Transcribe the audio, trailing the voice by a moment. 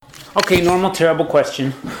Okay, normal, terrible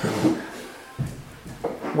question.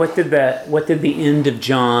 What did the end of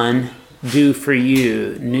John do for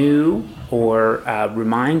you? New or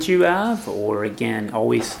remind you of? Or again,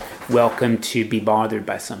 always welcome to be bothered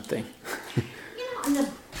by something? In the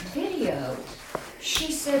video, she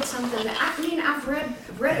said something that, I've read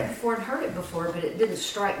it before and heard it before, but it didn't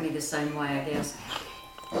strike me the same way, I guess.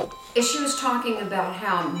 She was talking about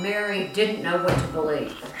how Mary didn't know what to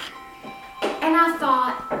believe. And I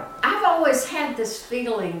thought, I've always had this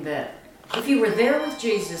feeling that if you were there with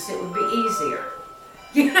Jesus, it would be easier.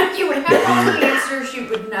 You would have all the answers, you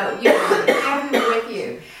would know, you would have him with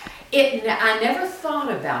you. I never thought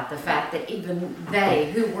about the fact that even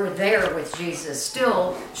they who were there with Jesus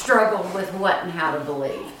still struggled with what and how to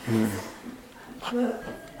believe. Well,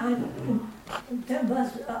 that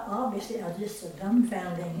was obviously just a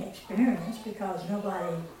dumbfounding experience because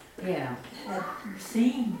nobody Yeah. had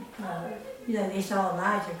seen, they saw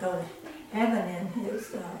Elijah go to heaven in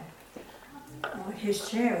his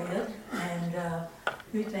chariot and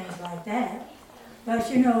do things like that. But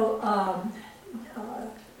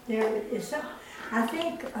there is some, I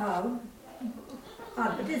think, I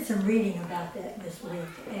did some reading about that this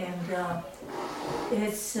week, and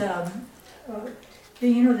it's, the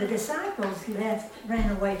disciples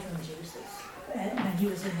ran away from Jesus when he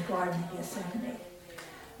was in the Garden of Gethsemane.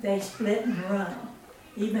 They split and run.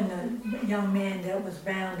 Even the young man that was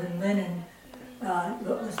bound in linen,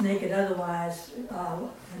 was naked otherwise,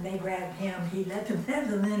 when they grabbed him, he let them have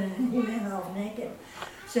the linen and he ran off naked.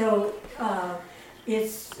 So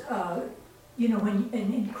it's,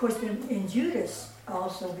 and of course, in Judas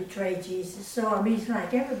also betrayed Jesus. So, it's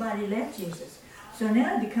like everybody left Jesus. So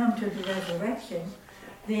now to come to the resurrection,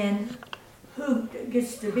 then who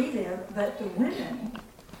gets to be there but the women?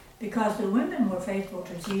 Because the women were faithful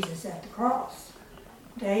to Jesus at the cross.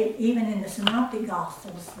 They, even in the Synoptic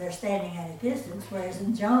Gospels, they're standing at a distance, whereas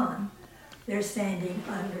in John, they're standing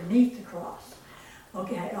underneath the cross.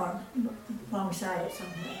 Okay, or alongside it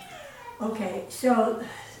somewhere. Okay, so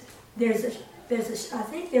I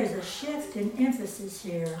think there's a shift in emphasis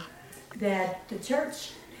here that the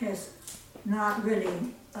church has not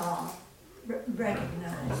really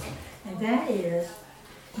recognized, and that is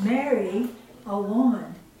Mary, a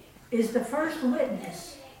woman, is the first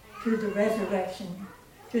witness to the resurrection,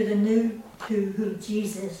 to who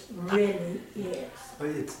Jesus really is.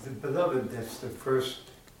 But it's the beloved that's the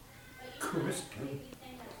first Christian,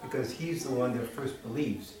 because he's the one that first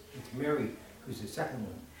believes. It's Mary who's the second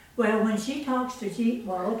one. Well, when she talks to Jesus,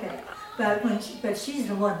 but she's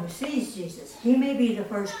the one who sees Jesus. He may be the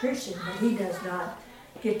first Christian, but he does not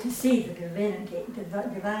get to see the divinity,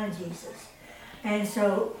 divine Jesus.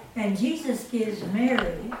 And Jesus gives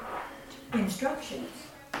Mary instructions.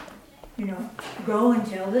 Go and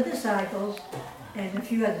tell the disciples, and a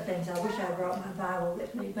few other things. I wish I brought my Bible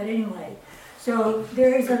with me, but anyway. So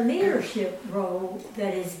there is a leadership role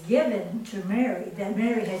that is given to Mary that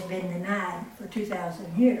Mary has been denied for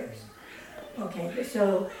 2,000 years. Okay,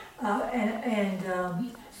 so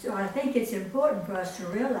so I think it's important for us to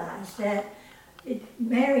realize that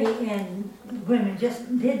Mary and women just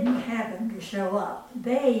didn't happen to show up.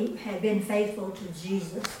 They had been faithful to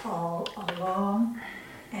Jesus all along,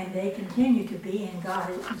 and they continue to be, and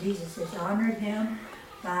Jesus has honored him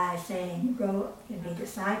by saying, go and be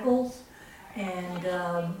disciples. And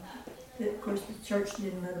of course the church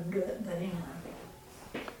didn't let them do it, but anyway.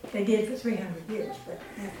 They did for 300 years, but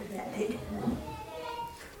after that they didn't.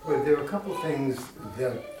 Well, there are a couple things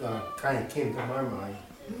that kind of came to my mind.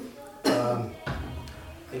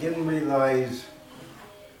 I didn't realize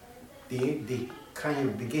the kind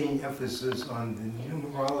of beginning emphasis on the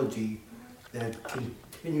numerology that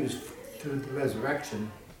continues through the resurrection.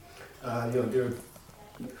 There are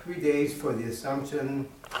 3 days for the Assumption.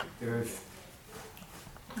 There are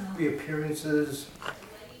 3 appearances.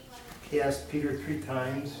 He asked Peter 3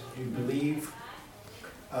 times, do you believe?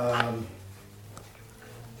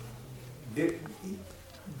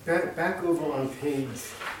 Back over on page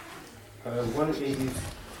 186,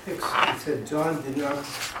 it said John did not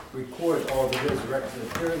record all the resurrection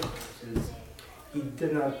appearances. He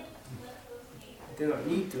did not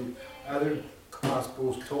need to. Other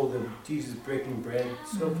Gospels told of Jesus breaking bread,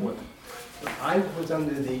 so forth. But I was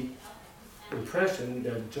under the impression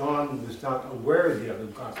that John was not aware of the other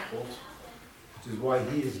Gospels, which is why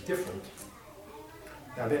he is different.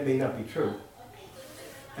 Now that may not be true.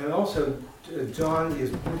 And also, John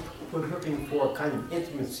is looking for a kind of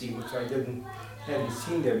intimacy, which I hadn't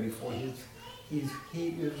seen there before. He is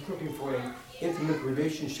looking for an intimate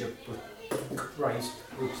relationship with Christ,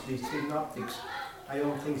 which the Synoptics I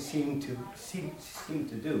don't think seem to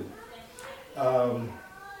do.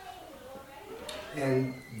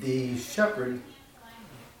 And the shepherd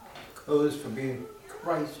goes from being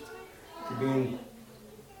Christ to being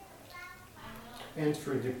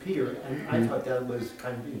transferred to Peter, and I thought that was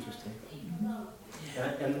kind of interesting.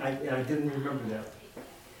 And I didn't remember that.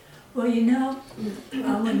 Well, you know,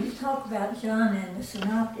 when you talk about John and the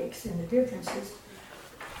synoptics and the differences,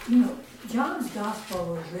 you know, John's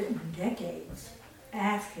gospel was written decades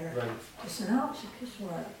after Right. the synoptics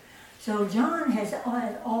were. So John has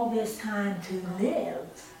had all this time to live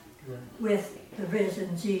Right. with the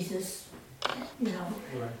risen Jesus, you know.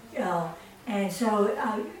 Right. And so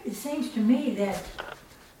it seems to me that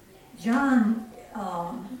John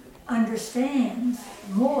understands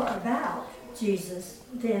more about Jesus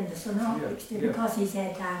than the synoptics did, Yeah. because he's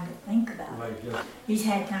had time to think about it. Right, yeah. He's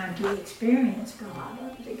had time to experience God,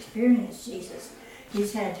 to experience Jesus.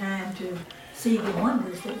 He's had time to see the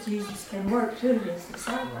wonders that Jesus can work through his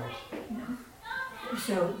disciples. You know?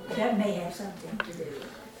 So that may have something to do with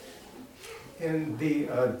it. And the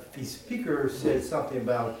speaker said something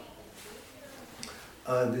about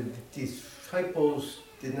the disciples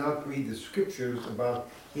did not read the scriptures about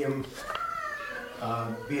him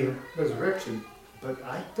being resurrection, but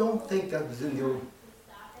I don't think that was in the Old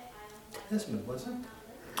Testament, was it?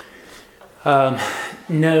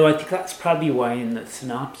 No, I think that's probably why in the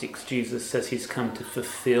synoptics Jesus says he's come to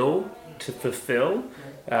fulfill, to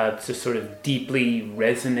sort of deeply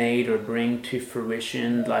resonate or bring to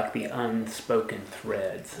fruition like the unspoken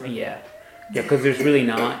threads. Yeah, because there's really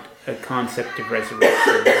not a concept of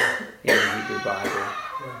resurrection in the Hebrew Bible.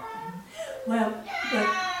 Well, but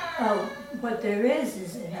what there is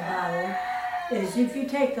in the Bible is if you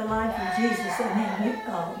take the life of Jesus and then you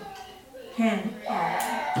can,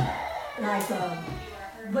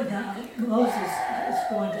 when Moses is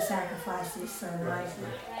going to sacrifice his son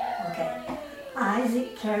Isaac. Okay,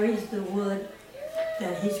 Isaac carries the wood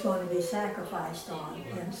that he's going to be sacrificed on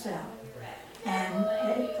himself. And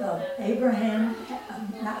Abraham has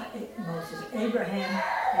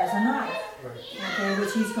a knife, okay,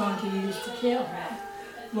 which he's going to use to kill him.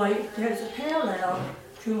 Well, there's a parallel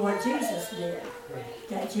to what Jesus did,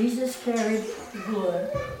 that Jesus carried the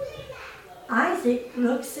wood. Isaac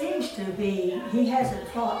seems to be, he hasn't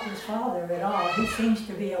fought his father at all. He seems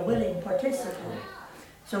to be a willing participant.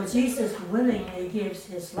 So Jesus willingly gives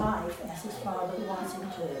his life as his father wants him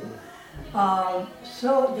to.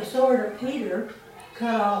 So the sword of Peter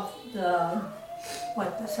cut off the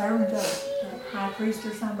servant of the high priest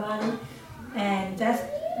or somebody, and that's,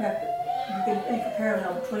 you can make a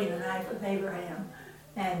parallel between the knife of Abraham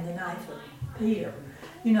and the knife of Peter.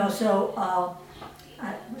 You know, so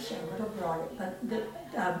I wish I would have brought it, but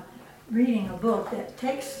reading a book that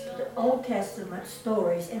takes the Old Testament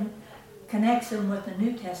stories and connects them with the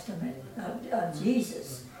New Testament of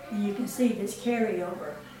Jesus, and you can see this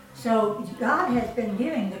carryover. So God has been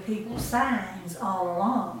giving the people signs all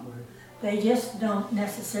along. They just don't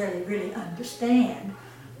necessarily really understand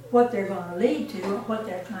what they're going to lead to or what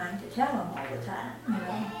they're trying to tell them all the time, you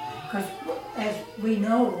know. Because as we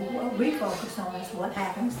know, what we focus on is what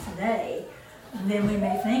happens today, and then we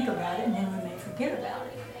may think about it, and then we may forget about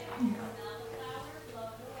it, you know.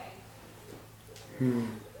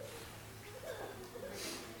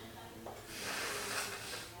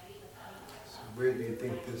 Where do you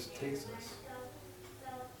think this takes us?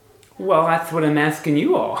 Well, that's what I'm asking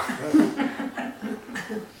you all.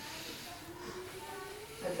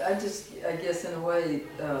 I guess in a way,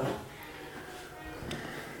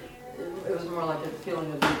 it was more like a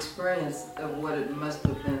feeling of the experience of what it must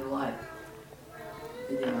have been like,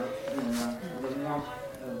 you know, the warmth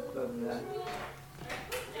of that.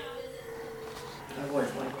 I've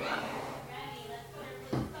always liked that.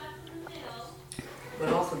 But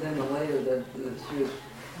also then the later that she was,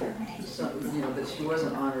 you know, that she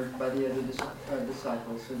wasn't honored by the other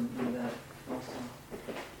disciples who knew that also.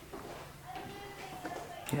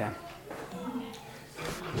 Yeah.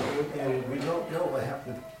 And we don't know what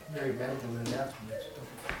happened to Mary Magdalene afterwards.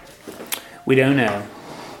 We don't know.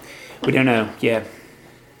 Yeah.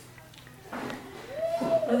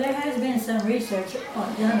 Well, there has been some research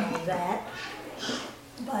done on that,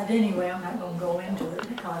 but anyway, I'm not going to go into it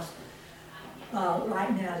because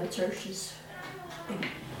right now the church is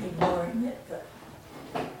ignoring it. But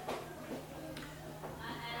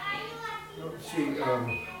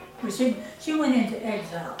she went into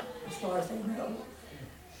exile, as far as they know,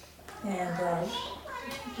 and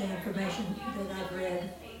the information that I've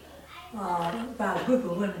read about a group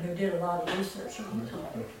of women who did a lot of research on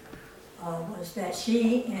it was that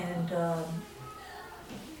she and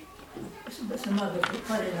some others were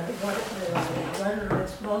put in a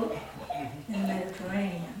rudderless boat in the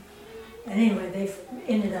Mediterranean, And anyway,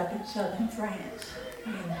 ended up in southern France.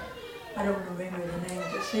 And I don't remember the name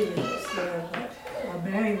of the city that's there, but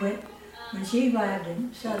Mary went, when she arrived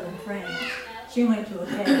in southern France, she went to a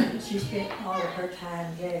cabin. She spent all of her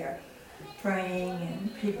time there, praying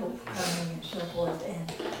and people coming and so forth.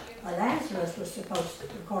 And Lazarus was supposed to,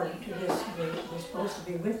 according to this, was supposed to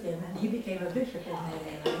be with them, and he became a bishop in that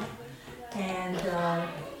area. And,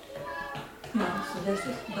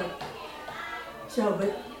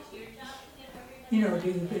 but, you know, do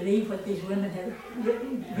you believe what these women have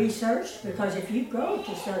researched? Because if you go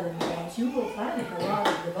to southern France, you will find a lot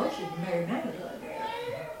of devotion to Mary Magdalene there.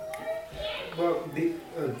 Well, the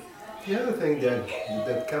other thing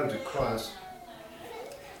that comes across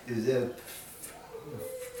is that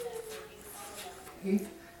faith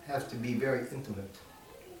has to be very intimate.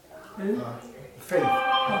 Faith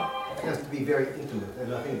has to be very intimate,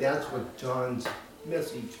 and I think that's what John's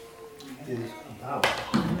message is about.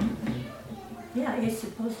 Yeah, it's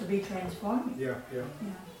supposed to be transforming. Yeah.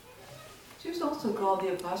 She was also called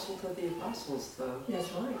the Apostle to the Apostles, though. That's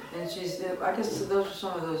right. And I guess those are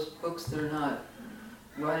some of those books that are not,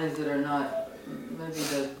 writings that are not, maybe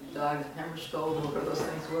the Dag Hammarskjöld or whatever those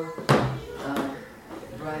things were,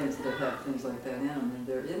 writings that have things like that in them. And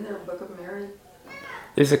they're in their Book of Mary.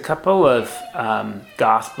 There's a couple of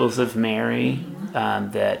Gospels of Mary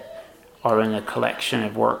that are in a collection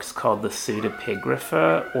of works called the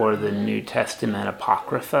Pseudepigrapha or the New Testament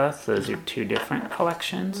Apocrypha. So those are two different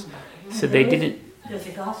collections. So they didn't. There's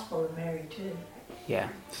a Gospel of Mary too. Yeah.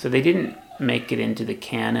 So they didn't make it into the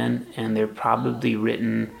canon, and they're probably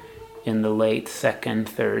written in the late 2nd,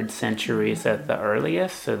 3rd centuries at the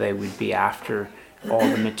earliest. So they would be after all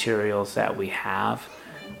the materials that we have,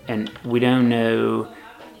 and we don't know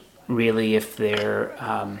really if they're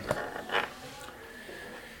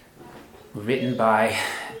written by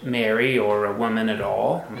Mary or a woman at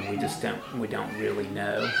all. I mean, we don't really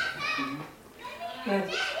know.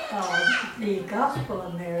 But the Gospel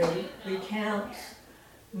of Mary recounts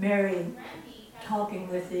Mary talking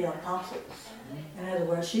with the apostles. In other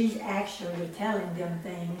words, she's actually telling them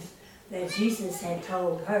things that Jesus had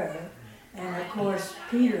told her. And of course,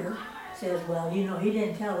 Peter says, well, you know, he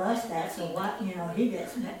didn't tell us that, so what, you know, he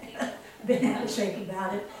gets bent out of shape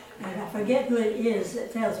about it. And I forget who it is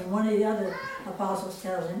that tells him. One of the other apostles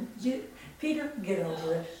tells him, Peter, get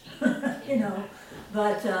over it, you know.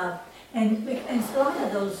 But, and a lot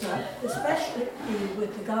of those, especially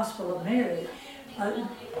with the Gospel of Mary,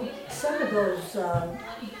 some of those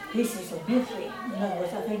pieces are missing. In other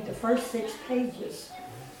words, I think the first 6 pages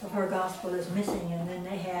of her Gospel is missing, and then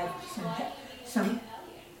they have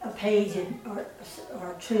a page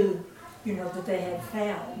or two, you know, that they had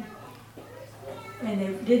found. And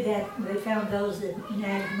they did that, they found those in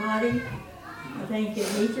Nag Hammadi, I think in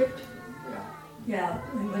Egypt. Yeah,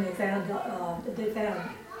 when they found, I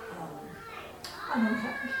don't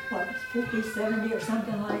know, what, 50, 70 or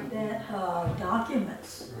something like that,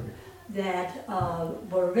 documents that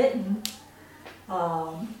were written.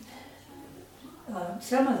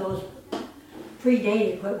 Some of those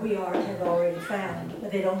predated what we had already found,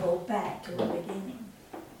 but they don't go back to the beginning.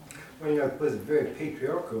 Well, you know, it was a very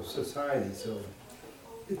patriarchal society, so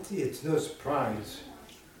it's no surprise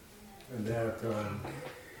that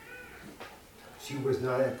she was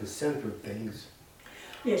not at the center of things.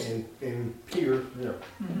 Yes. And Peter,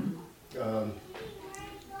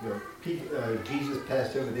 Jesus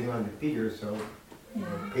passed everything on to Peter, so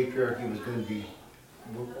patriarchy was going to be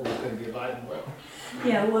alive and well.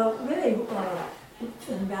 Yeah, well, really,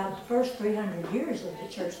 in about the first 300 years of the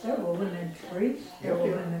church, there were women priests, there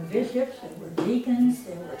were women bishops, there were deacons,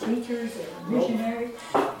 there were teachers, there were missionaries,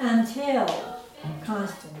 until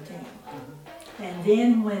Constantine. And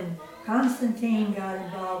then when Constantine got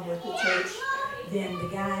involved with the church, then the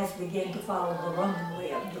guys began to follow the Roman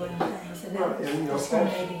way of doing things, and that was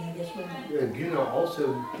discriminating against women. You know,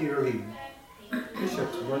 also the early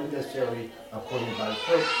bishops weren't necessarily appointed by the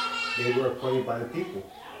Pope, they were appointed by the people.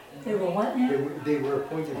 They were what now? They were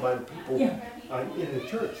appointed by the people in the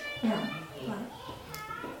church. Yeah, right.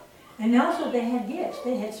 And also they had gifts,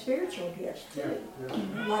 they had spiritual gifts too. Yeah. You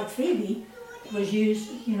know, like Phoebe was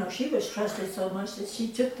used, you know, she was trusted so much that she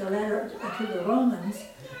took the letter to the Romans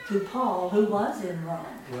to Paul, who was in Rome.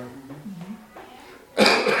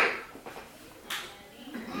 Right.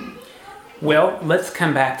 Well, let's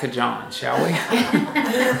come back to John, shall we?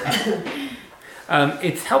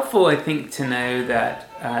 It's helpful, I think, to know that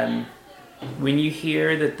when you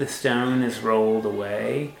hear that the stone is rolled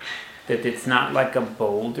away, that it's not like a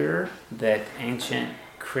boulder, that ancient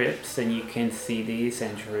crypts, and you can see these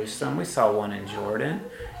in Jerusalem. We saw one in Jordan.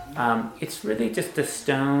 It's really just a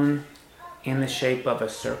stone in the shape of a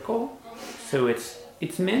circle. So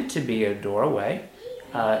it's meant to be a doorway,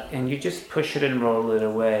 and you just push it and roll it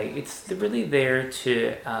away. It's really there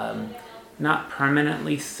to not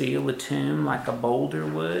permanently seal a tomb like a boulder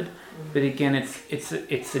would, but again, it's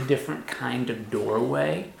a different kind of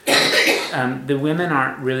doorway. The women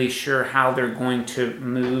aren't really sure how they're going to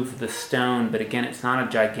move the stone, but again, it's not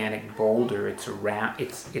a gigantic boulder. It's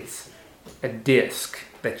a disc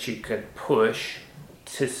that you could push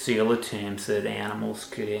to seal a tomb so that animals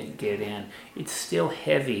couldn't get in. It's still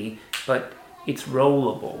heavy, but it's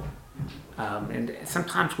rollable. And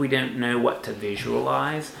sometimes we don't know what to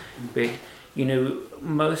visualize, but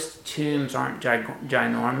most tombs aren't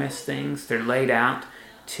ginormous things. They're laid out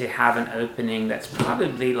to have an opening that's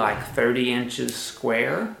probably like 30 inches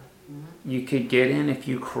square. You could get in if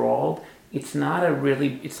you crawled. It's not a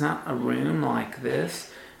room like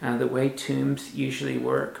this. The way tombs usually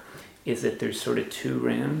work is that there's sort of two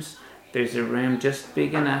rooms. There's a room just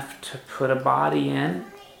big enough to put a body in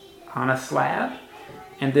on a slab,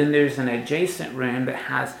 and then there's an adjacent room that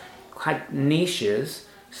has like niches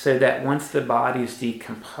so that once the body's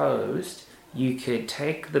decomposed, you could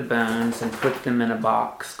take the bones and put them in a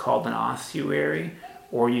box called an ossuary,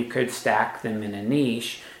 or you could stack them in a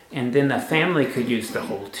niche, and then the family could use the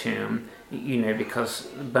whole tomb, because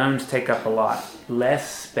bones take up a lot less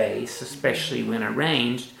space, especially when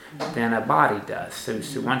arranged, than a body does.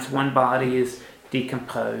 So once one body is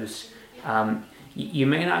decomposed, you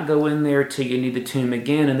may not go in there till you need the tomb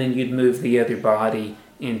again, and then you'd move the other body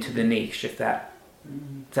into the niche, if that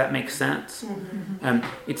does that make sense? Mm-hmm.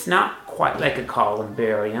 It's not quite like a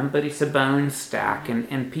columbarium, but it's a bone stack,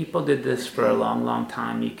 and people did this for a long, long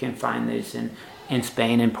time. You can find these in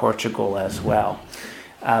Spain and Portugal as well.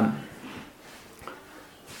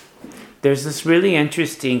 There's this really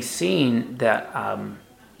interesting scene that,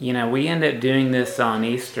 we end up doing this on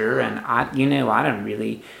Easter, and I don't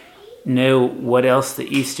really know what else the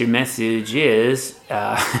Easter message is,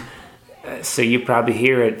 so you probably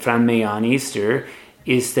hear it from me on Easter,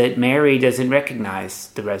 is that Mary doesn't recognize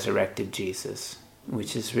the resurrected Jesus,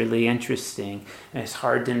 which is really interesting. And it's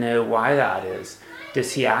hard to know why that is.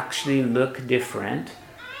 Does he actually look different,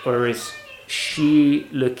 or is she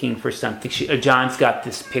looking for something? John's got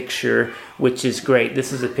this picture, which is great.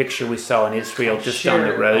 This is a picture we saw in Israel just on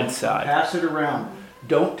the roadside. Pass it around.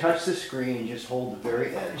 Don't touch the screen, just hold the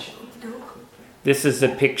very edge. This is a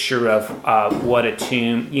picture of what a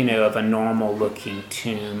tomb, of a normal looking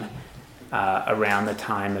tomb around the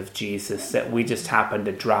time of Jesus that we just happened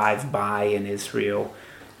to drive by in Israel.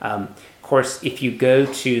 Of course, if you go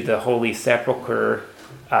to the Holy Sepulchre,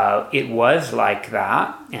 it was like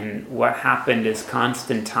that. And what happened is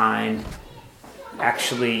Constantine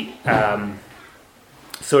actually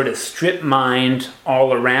sort of strip mined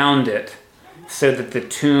all around it so that the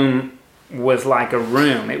tomb was like a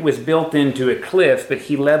room. It was built into a cliff, but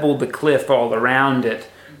he leveled the cliff all around it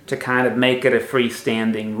to kind of make it a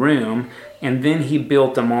freestanding room. And then he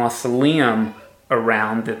built a mausoleum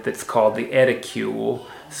around it that's called the Edicule.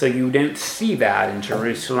 So you don't see that in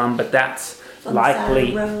Jerusalem, but that's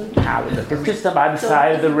likely how it looks. It's just by the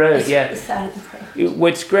side of the road, yeah.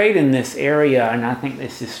 What's great in this area, and I think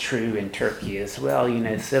this is true in Turkey as well,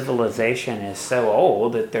 civilization is so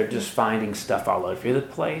old that they're just finding stuff all over the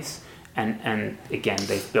place. And again,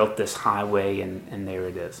 they've built this highway, and there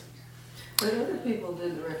it is. But other people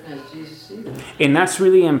didn't recognize Jesus either. And that's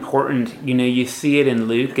really important. You see it in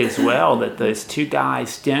Luke as well, that those two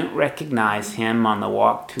guys don't recognize him on the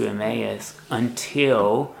walk to Emmaus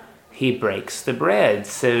until he breaks the bread.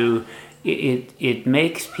 So it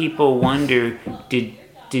makes people wonder, did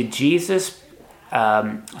Jesus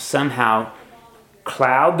somehow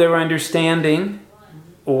cloud their understanding,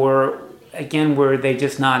 or again, were they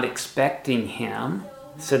just not expecting him,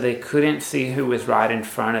 so they couldn't see who was right in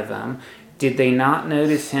front of them? Did they not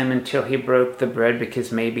notice him until he broke the bread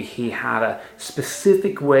because maybe he had a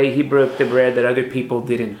specific way he broke the bread that other people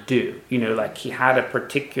didn't do? Like he had a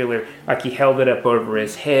particular, like he held it up over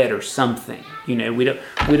his head or something. We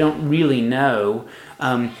don't really know.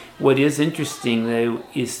 What is interesting though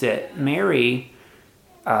is that Mary,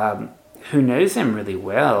 who knows him really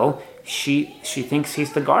well, she thinks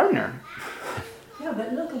he's the gardener. Yeah,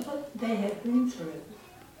 but look at what they had been through.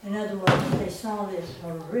 In other words, they saw this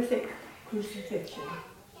horrific crucifixion.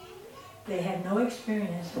 They had no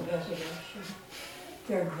experience of resurrection.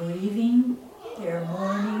 They're grieving, they're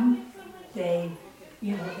mourning, they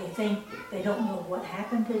think they don't know what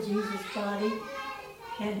happened to Jesus' body.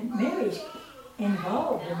 And Mary's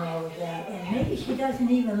involved in all of that. And maybe she doesn't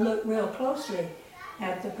even look real closely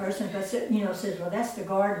at the person, but says, well, that's the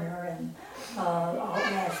gardener, and I'll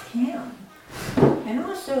ask him. And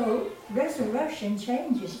also, resurrection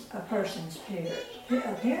changes a person's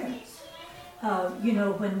appearance.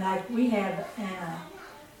 When like we have an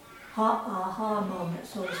aha moment,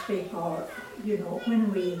 so to speak, or,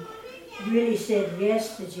 when we really said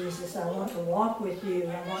yes to Jesus, I want to walk with you,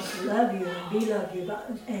 I want to love you and be loved you,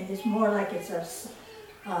 and it's more like it's a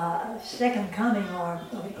second coming or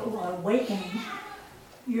awakening,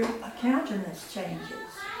 your countenance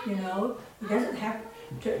changes, It doesn't have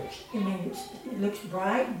to, it looks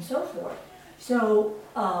bright and so forth. So,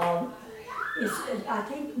 I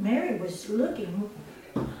think Mary was looking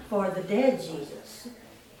for the dead Jesus.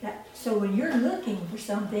 So when you're looking for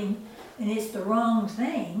something and it's the wrong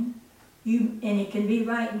thing, and it can be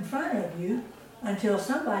right in front of you until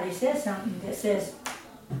somebody says something that says,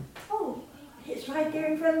 oh, it's right there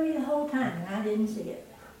in front of me the whole time and I didn't see it.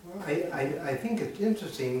 Well, I think it's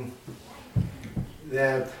interesting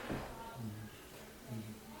that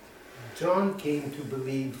John came to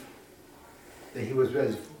believe that he was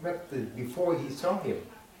resurrected before he saw him.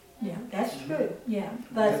 Yeah, that's true, yeah.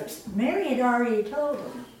 But Mary had already told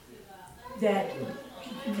him that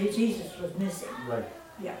Jesus was missing. Right.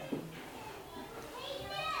 Yeah.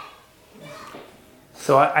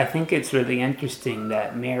 So I think it's really interesting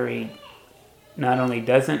that Mary not only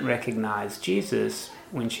doesn't recognize Jesus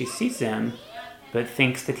when she sees him, but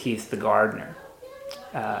thinks that he's the gardener.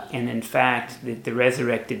 And in fact, that the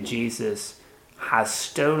resurrected Jesus has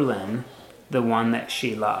stolen the one that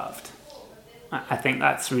she loved. I think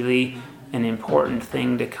that's really an important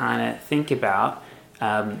thing to kind of think about.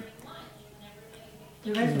 The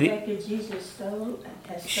resurrected Jesus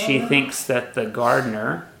has She stolen. thinks that the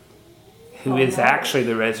gardener, who is actually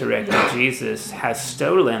the resurrected Jesus, has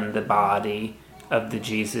stolen the body of the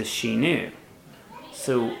Jesus she knew.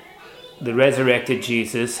 So the resurrected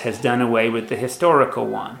Jesus has done away with the historical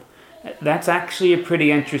one. That's actually a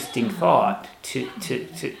pretty interesting thought to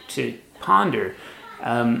ponder.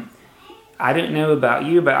 I don't know about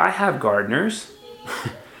you, but I have gardeners.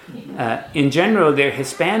 In general, they're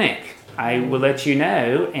Hispanic. I will let you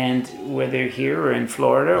know, and whether here or in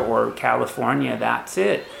Florida or California, that's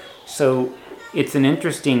it. So it's an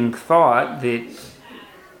interesting thought that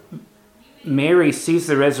Mary sees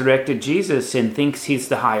the resurrected Jesus and thinks he's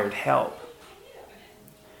the hired help.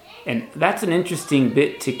 And that's an interesting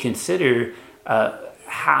bit to consider,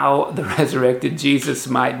 how the resurrected Jesus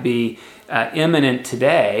might be imminent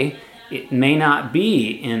today. It may not be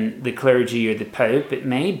in the clergy or the Pope. It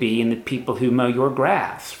may be in the people who mow your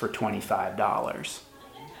grass for $25.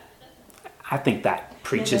 I think that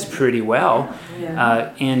preaches pretty well.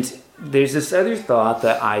 And there's this other thought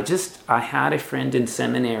that I had a friend in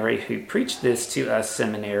seminary who preached this to us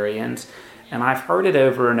seminarians, and I've heard it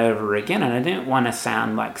over and over again, and I didn't want to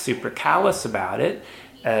sound like super callous about it.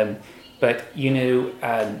 But,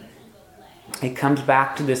 it comes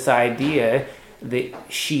back to this idea that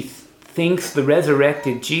she thinks the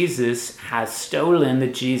resurrected Jesus has stolen the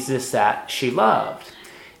Jesus that she loved.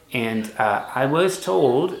 And I was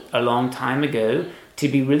told a long time ago to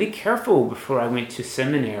be really careful before I went to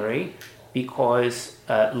seminary, because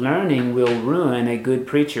learning will ruin a good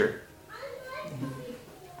preacher.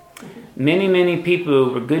 Many, many people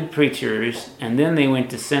were good preachers, and then they went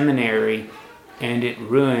to seminary, and it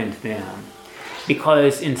ruined them.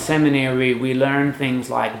 Because in seminary we learn things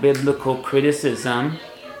like biblical criticism.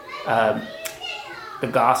 The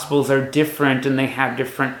Gospels are different and they have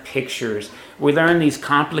different pictures. We learn these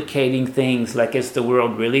complicating things like, is the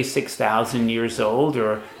world really 6,000 years old,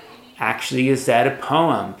 or actually is that a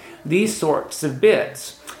poem? These sorts of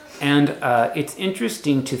bits. And it's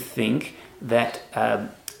interesting to think that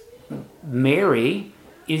Mary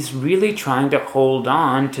is really trying to hold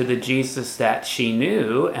on to the Jesus that she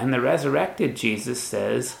knew, and the resurrected Jesus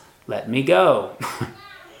says, let me go.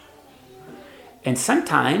 And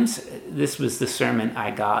sometimes, this was the sermon I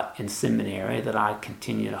got in seminary that I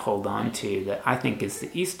continue to hold on to, that I think is the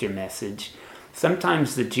Easter message.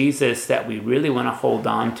 Sometimes the Jesus that we really want to hold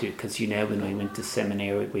on to, because when we went to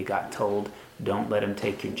seminary, we got told, don't let him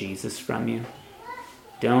take your Jesus from you.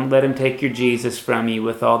 Don't let him take your Jesus from you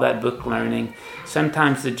with all that book learning.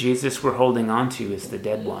 Sometimes the Jesus we're holding on to is the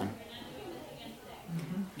dead one.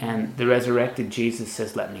 And the resurrected Jesus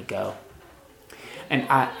says, let me go. And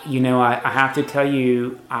I have to tell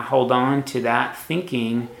you, I hold on to that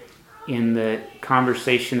thinking in the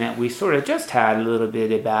conversation that we sort of just had a little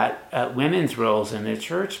bit about women's roles in the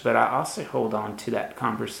church, but I also hold on to that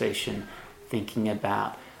conversation thinking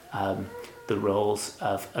about the roles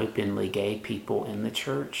of openly gay people in the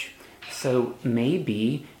church. So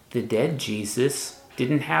maybe the dead Jesus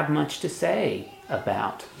didn't have much to say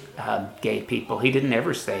about gay people. He didn't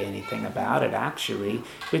ever say anything about it, actually.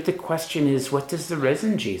 But the question is, what does the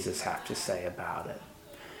risen Jesus have to say about it?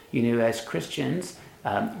 As Christians,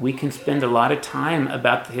 we can spend a lot of time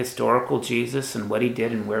about the historical Jesus and what he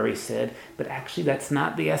did and where he said, but actually that's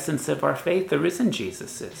not the essence of our faith. The risen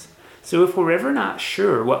Jesus is. So if we're ever not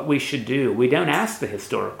sure what we should do, we don't ask the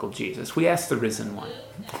historical Jesus, we ask the risen one.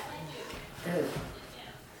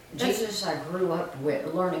 Jesus I grew up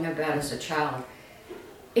with, learning about as a child,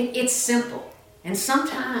 it's simple. And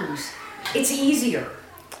sometimes it's easier.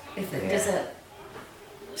 Does that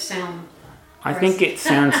sound I think it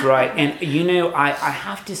sounds right. And, I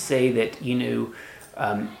have to say that,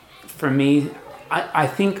 for me, I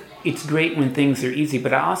think it's great when things are easy,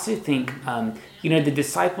 but I also think, the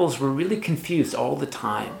disciples were really confused all the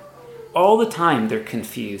time. All the time they're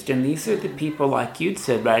confused. And these are the people, like you'd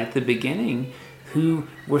said right at the beginning, who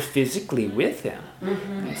were physically with him.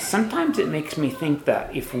 Mm-hmm. Sometimes it makes me think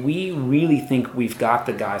that if we really think we've got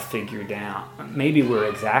the guy figured out, maybe we're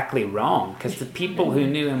exactly wrong, because the people who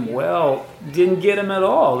knew him well didn't get him at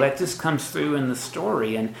all. That just comes through in the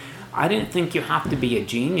story. And I didn't think you have to be a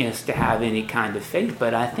genius to have any kind of faith,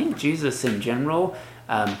 but I think Jesus in general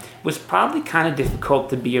was probably kind of difficult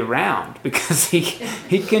to be around, because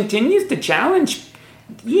he continues to challenge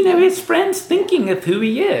his friends thinking of who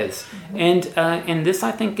he is. And this,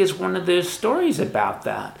 I think, is one of those stories about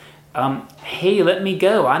that. Hey, let me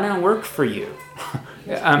go. I don't work for you.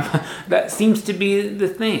 That seems to be the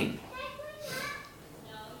thing.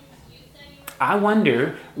 I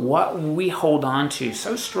wonder what we hold on to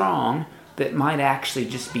so strong that might actually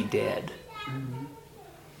just be dead.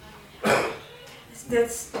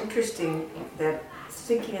 That's interesting, that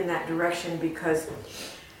thinking in that direction, because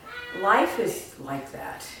life is like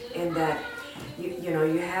that, in that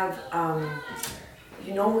you have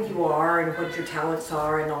who you are and what your talents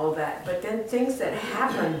are and all of that, but then things that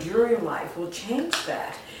happen during life will change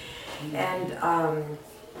that. And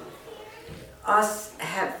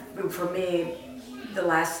for me, the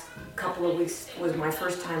last couple of weeks was my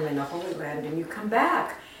first time in the Holy Land, and you come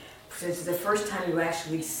back, since it's the first time you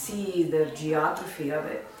actually see the geography of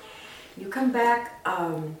it, you come back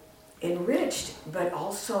enriched, but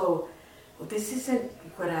also, well, this isn't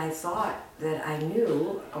what I thought that I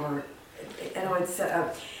knew, or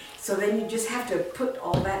so then you just have to put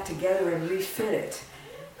all that together and refit it,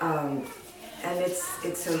 and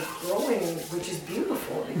it's a growing, which is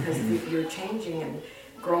beautiful, because you're changing and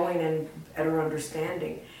growing and better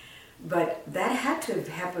understanding. But that had to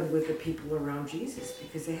happen with the people around Jesus,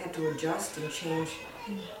 because they had to adjust and change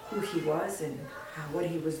who he was and what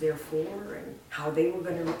he was there for, and how they were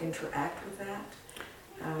going to interact with that.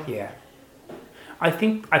 Yeah. I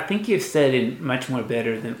think you've said it much more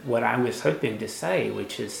better than what I was hoping to say,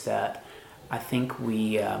 which is that I think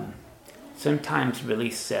we sometimes really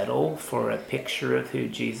settle for a picture of who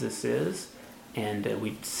Jesus is, and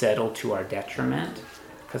we settle to our detriment,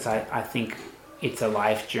 because I think it's a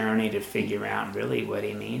life journey to figure out really what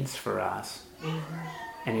he means for us. Mm-hmm.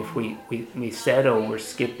 And if we settle, we're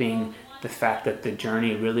skipping the fact that the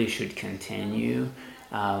journey really should continue,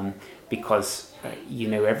 because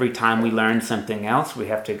every time we learn something else, we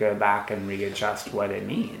have to go back and readjust what it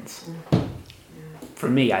means. Mm-hmm. Yeah. For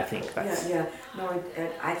me, I think that's... Yeah. No,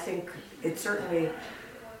 I think it certainly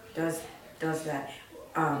does that.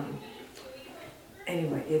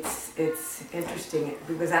 Anyway, it's interesting,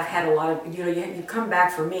 because I've had a lot of, you come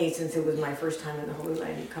back, for me, since it was my first time in the Holy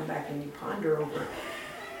Land, you come back and you ponder over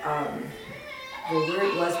where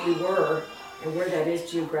it was we were, and where that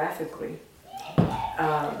is geographically,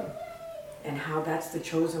 and how that's the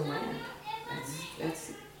chosen land. That's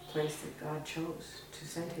the place that God chose to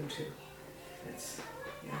send him to.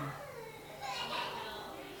 Yeah.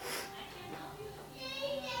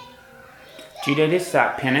 Do you notice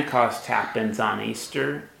that Pentecost happens on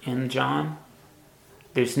Easter in John?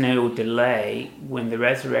 There's no delay when the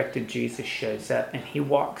resurrected Jesus shows up, and he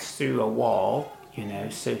walks through a wall,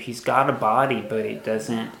 so he's got a body, but it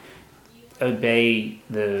doesn't obey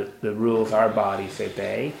the rules our bodies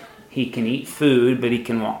obey. He can eat food, but he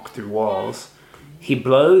can walk through walls. He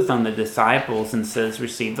blows on the disciples and says,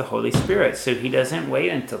 receive the Holy Spirit. So he doesn't wait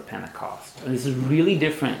until Pentecost. And this is really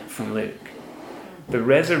different from Luke. The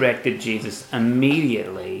resurrected Jesus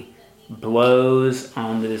immediately blows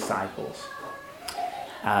on the disciples.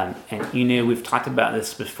 And we've talked about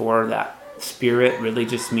this before, that spirit really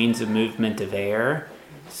just means a movement of air.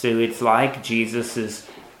 So it's like Jesus is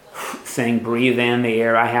saying, breathe in the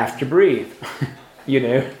air I have to breathe.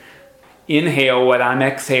 Inhale what I'm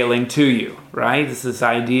exhaling to you, right? This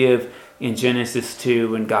idea of in Genesis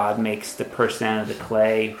 2 when God makes the person out of the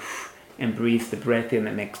clay and breathes the breath in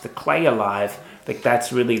that makes the clay alive. Like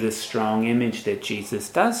that's really the strong image that Jesus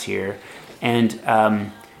does here. And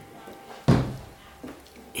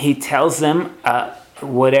he tells them,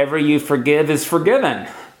 whatever you forgive is forgiven,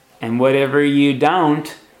 and whatever you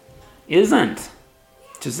don't isn't.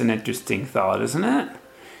 Which is an interesting thought, isn't it?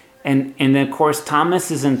 And of course,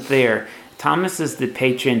 Thomas isn't there. Thomas is the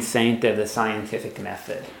patron saint of the scientific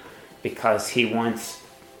method because he wants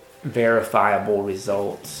verifiable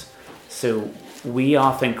results. So we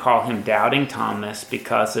often call him Doubting Thomas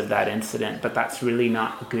because of that incident, but that's really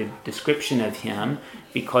not a good description of him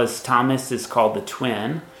because Thomas is called the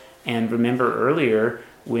twin. And remember earlier,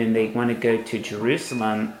 when they want to go to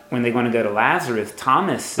Jerusalem, when they want to go to Lazarus,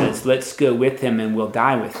 Thomas says, let's go with him and we'll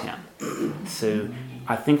die with him. So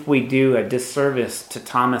I think we do a disservice to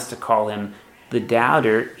Thomas to call him the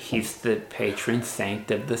doubter. He's the patron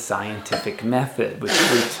saint of the scientific method, which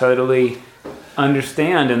we totally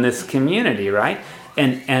understand in this community, right?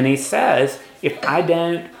 And he says, if I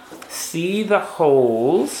don't see the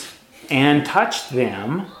holes and touch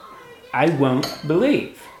them, I won't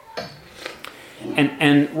believe.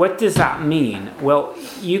 And what does that mean? Well,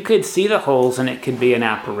 you could see the holes and it could be an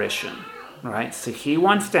apparition, right? So he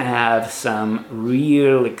wants to have some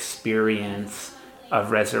real experience of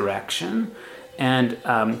resurrection. And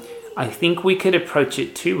I think we could approach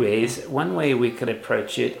it two ways. One way we could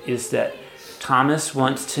approach it is that Thomas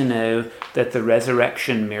wants to know that the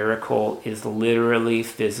resurrection miracle is literally,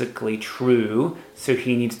 physically true, so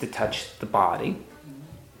he needs to touch the body.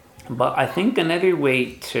 But I think another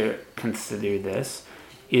way to consider this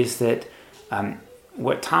is that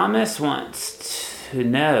what Thomas wants to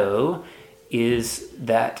know is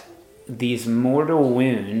that these mortal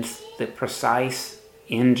wounds, the precise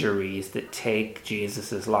injuries that take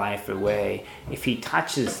Jesus' life away, if he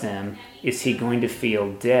touches them, is he going to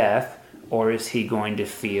feel death or is he going to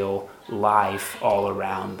feel life all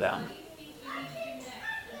around them?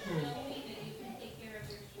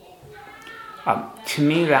 To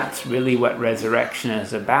me, that's really what resurrection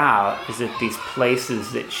is about, is that these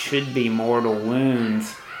places that should be mortal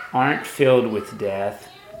wounds aren't filled with death.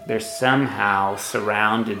 They're somehow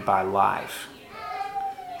surrounded by life.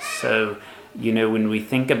 So, when we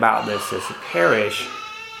think about this as a parish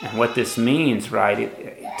and what this means, right,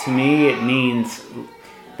 to me it means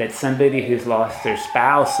that somebody who's lost their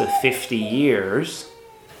spouse of 50 years,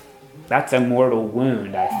 that's a mortal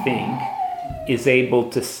wound, I think, is able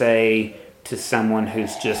to say to someone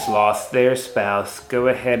who's just lost their spouse, go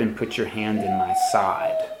ahead and put your hand in my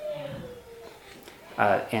side.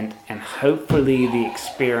 And hopefully the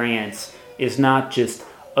experience is not just,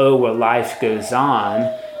 life goes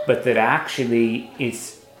on, but that actually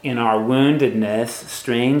it's in our woundedness,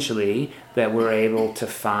 strangely, that we're able to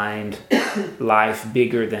find life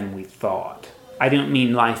bigger than we thought. I don't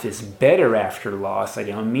mean life is better after loss. I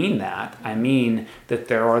don't mean that. I mean that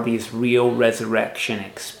there are these real resurrection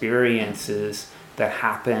experiences that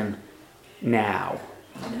happen now.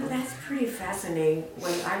 That's pretty fascinating.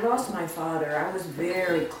 When I lost my father, I was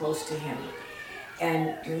very close to him.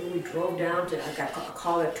 And when we drove down I got a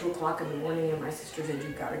call at 2 o'clock in the morning, and my sister said, you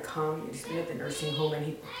gotta come. He's been at the nursing home, and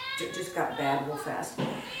he just got bad real fast.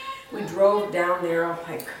 We drove down there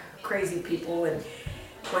like crazy people, and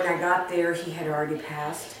when I got there, he had already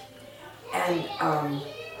passed. And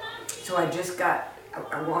so I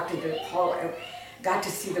walked into the hall, I got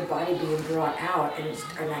to see the body being brought out,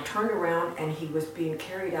 and I turned around, and he was being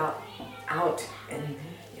carried out, and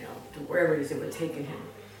to wherever it is that would have taken him.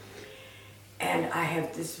 And I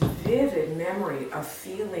have this vivid memory of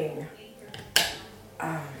feeling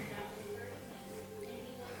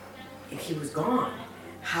he was gone.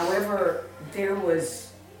 However, there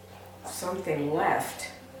was something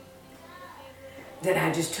left that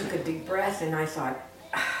I just took a deep breath and I thought,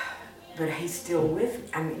 but he's still with me.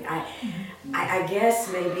 I mean, I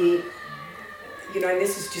guess maybe, and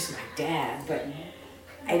this is just my dad,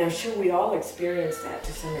 and I'm sure we all experience that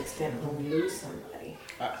to some extent when we lose somebody.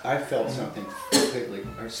 I felt something completely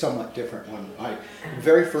or somewhat different when the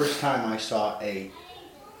very first time I saw a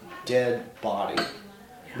dead body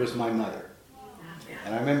was my mother.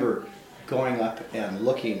 And I remember going up and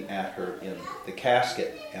looking at her in the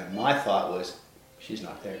casket, and my thought was, she's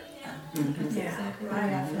not there. That's exactly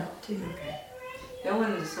right, I felt too. I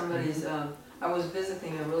went into somebody's, I was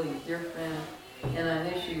visiting a really dear friend, and I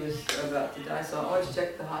knew she was about to die, so I always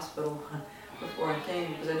checked the hospital before I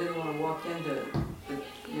came because I didn't want to walk into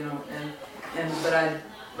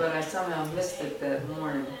but I somehow missed it that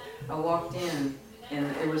morning. I walked in and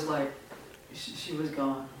it was like she was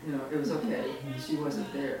gone. It was okay. She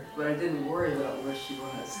wasn't there, but I didn't worry about where she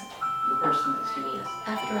was. the person that she was.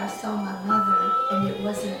 After I saw my mother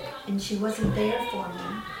and she wasn't there for me,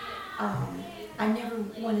 I never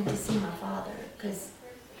wanted to see my father because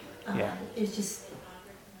it's just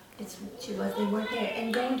they weren't there.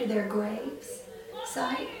 And going to their graves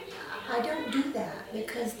site, I don't do that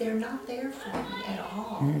because they're not there for me at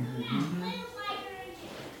all. Mm-hmm.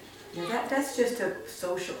 Yeah, that's just a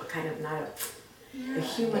social kind of not a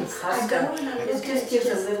human custom. It just gives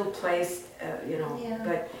a little place,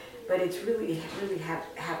 but it's really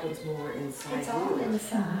happens more inside. It's all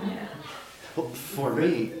inside. Yeah. Well, for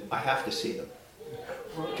me, I have to see them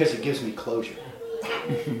because it gives me closure.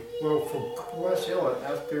 Well, for Marcella,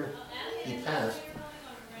 after he passed,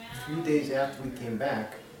 3 days after we came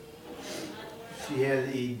back, she had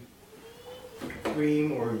a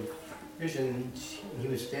dream or vision. He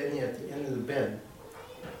was standing at the end of the bed,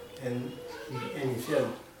 and he said,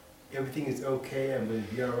 "Everything is okay. I'm going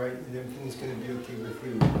to be all right, and everything's going to be okay with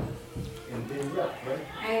you." And then he left,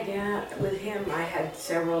 right? With him, I had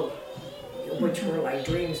several, which were like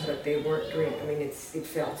dreams, but they weren't dreams. I mean, it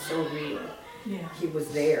felt so real. Yeah. He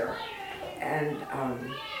was there, and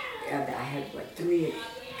I had like 3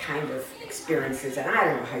 kind of experiences, and I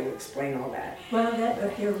don't know how you explain all that. Well,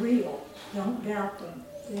 but they're real. Don't doubt them.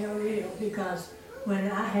 They're real because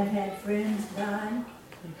when I have had friends die,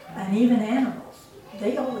 and even animals,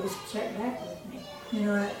 they always check back with me. You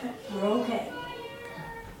know, we're okay.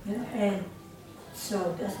 You know, and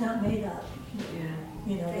so that's not made up. Yeah.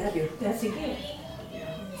 You know, Thank you. that's a gift.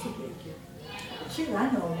 That's a gift. Shoot,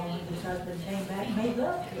 I know a woman whose husband came back and made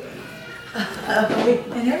love to her.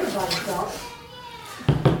 And everybody thought.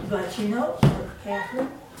 But you know, for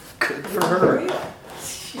Catherine, Good for her.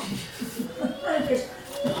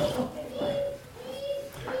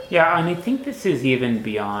 Yeah, and I think this is even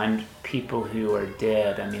beyond people who are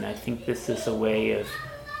dead. I mean, I think this is a way of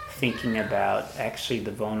thinking about actually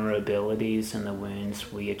the vulnerabilities and the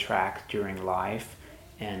wounds we attract during life.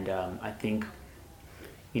 And I think,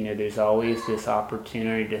 there's always this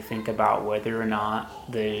opportunity to think about whether or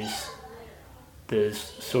not those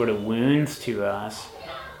sort of wounds to us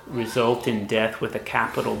result in death with a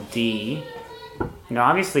capital D.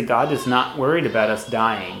 Obviously God is not worried about us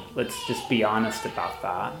dying. Let's just be honest about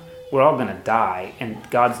that. We're all going to die, and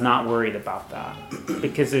God's not worried about that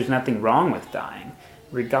because there's nothing wrong with dying.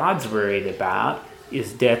 What God's worried about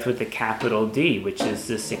is death with a capital D, which is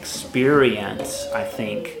this experience, I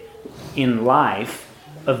think, in life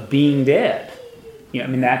of being dead.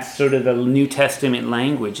 That's sort of the New Testament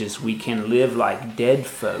language, is we can live like dead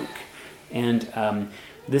folk. And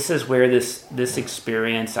this is where this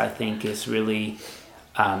experience, I think, is really,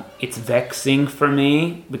 it's vexing for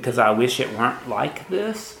me because I wish it weren't like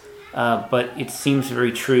this. But it seems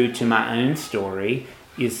very true to my own story,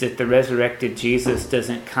 is that the resurrected Jesus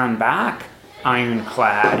doesn't come back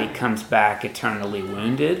ironclad. He comes back eternally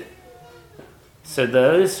wounded. So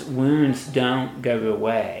those wounds don't go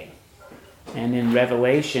away. And in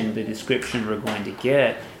Revelation, the description we're going to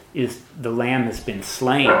get is the Lamb has been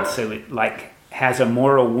slain. So it has a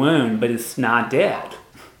mortal wound, but it's not dead.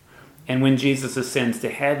 And when Jesus ascends to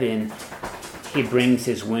heaven, he brings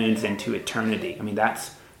his wounds into eternity.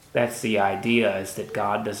 That's the idea, is that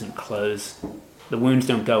God doesn't close, the wounds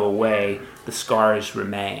don't go away, the scars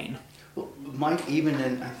remain. Well, Mike, even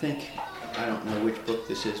in, I don't know which book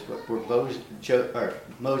this is, but where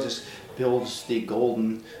Moses builds the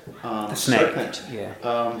golden the snake. Serpent. Yeah.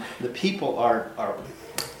 The people are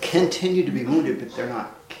continue to be wounded, but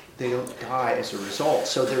they don't die as a result.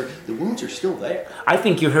 So the wounds are still there. I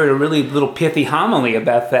think you heard a really little pithy homily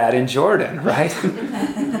about that in Jordan, right?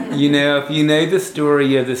 If you know the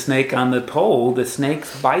story of the snake on the pole, the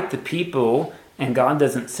snakes bite the people, and God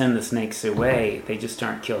doesn't send the snakes away. They just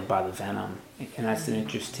aren't killed by the venom. And that's an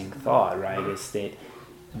interesting thought, right? Is that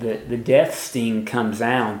the death sting comes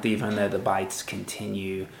out even though the bites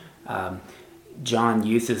continue. John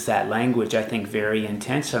uses that language, I think, very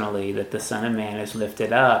intentionally, that the Son of Man is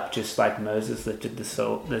lifted up, just like Moses lifted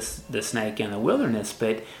the snake in the wilderness.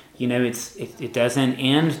 But it doesn't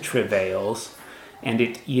end travails, and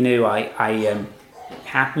I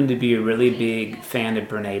happen to be a really big fan of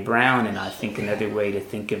Brene Brown, and I think another way to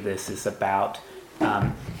think of this is about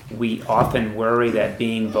we often worry that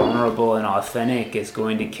being vulnerable and authentic is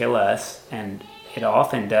going to kill us, and it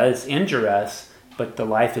often does injure us. But the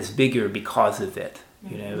life is bigger because of it,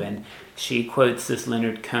 and she quotes this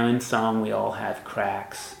Leonard Cohen song, "We all have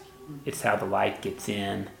cracks. It's how the light gets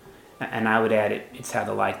in." And I would add it's how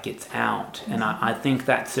the light gets out. And I think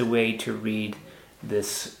that's a way to read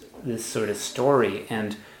this sort of story.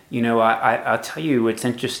 And, I'll tell you what's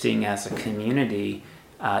interesting as a community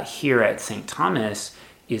here at St. Thomas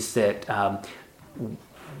is that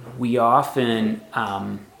we often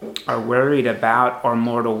are worried about our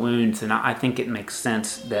mortal wounds, and I think it makes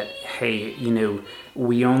sense that, hey,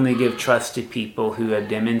 we only give trust to people who have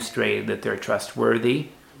demonstrated that they're trustworthy.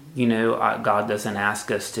 God doesn't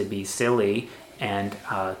ask us to be silly and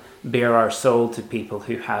bare our soul to people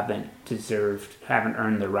who haven't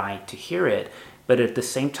earned the right to hear it. But at the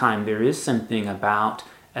same time, there is something about,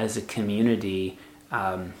 as a community,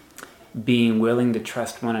 being willing to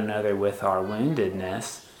trust one another with our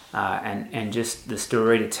woundedness. And just the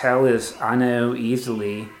story to tell is, I know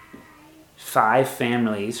easily 5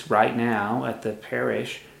 families right now at the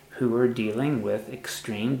parish who are dealing with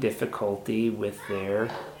extreme difficulty with their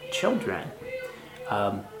children.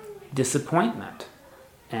 Disappointment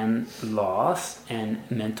and loss and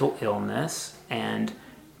mental illness and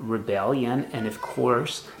rebellion, and of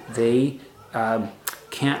course they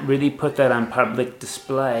can't really put that on public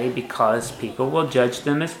display because people will judge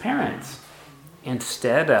them as parents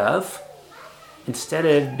instead of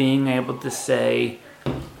being able to say,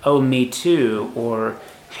 oh, me too, or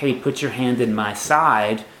hey, put your hand in my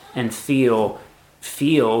side, and feel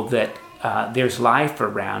that there's life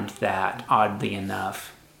around that, oddly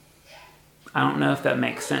enough. I don't know if that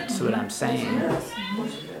makes sense to what I'm saying.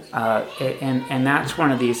 And that's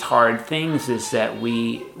one of these hard things, is that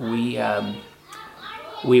we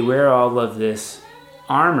wear all of this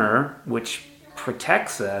armor, which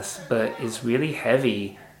protects us, but is really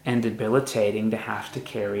heavy and debilitating to have to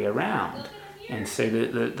carry around. And so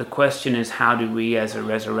the question is, how do we as a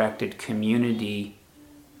resurrected community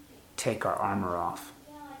take our armor off?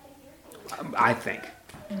 I think.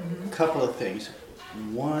 A couple of things.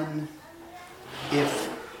 One, if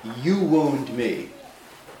you wound me,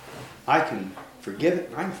 I can forgive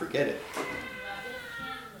it, I can forget it.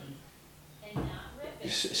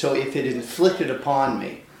 So if it is inflicted upon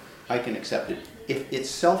me, I can accept it. If it's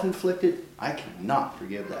self-inflicted, I cannot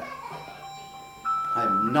forgive that.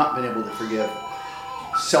 I've not been able to forgive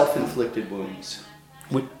self-inflicted wounds.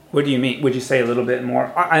 What do you mean? Would you say a little bit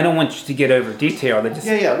more? I don't want you to get over detailed.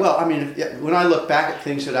 Yeah. Well, I mean, when I look back at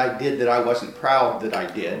things that I did that I wasn't proud that I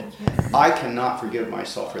did, I cannot forgive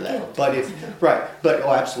myself for that.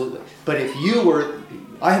 Absolutely. But if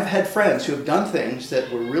I have had friends who have done things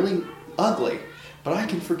that were really ugly, but I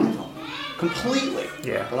can forgive them completely.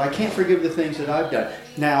 Yeah. But I can't forgive the things that I've done.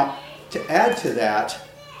 Now, to add to that,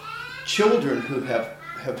 children who have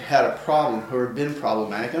had a problem, who have been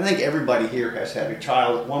problematic, I think everybody here has had a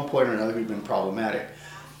child at one point or another who's been problematic.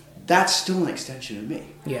 That's still an extension of me.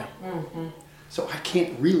 Yeah. Mm-hmm. So I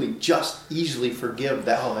can't really just easily forgive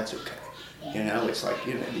that. Oh, that's okay. It's like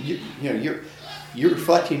you're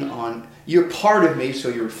reflecting on, you're part of me, so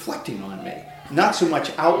you're reflecting on me. Not so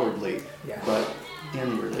much outwardly, but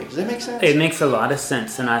inwardly. Does that make sense? It makes a lot of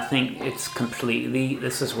sense, and I think it's completely,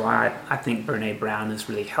 this is why I think Brene Brown is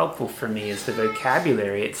really helpful for me, is the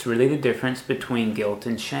vocabulary. It's really the difference between guilt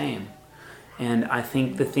and shame. And I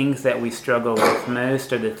think the things that we struggle with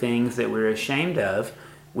most are the things that we're ashamed of,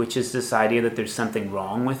 which is this idea that there's something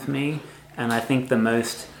wrong with me. And I think the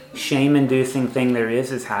most shame-inducing thing there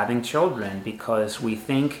is having children, because we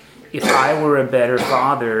think if I were a better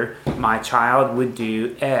father, my child would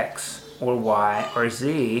do X or Y or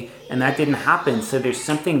Z, and that didn't happen, so there's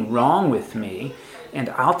something wrong with me. And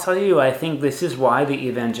I'll tell you, I think this is why the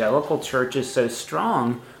evangelical church is so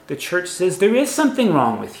strong. The church says there is something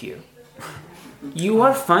wrong with you. You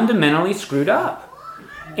are fundamentally screwed up.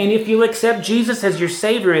 And if you accept Jesus as your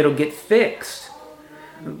Savior, it'll get fixed.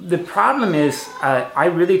 The problem is, I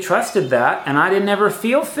really trusted that, and I didn't ever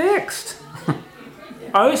feel fixed.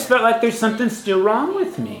 I always felt like there's something still wrong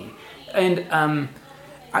with me. And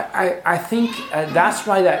I think that's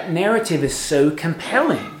why that narrative is so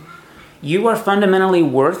compelling. You are fundamentally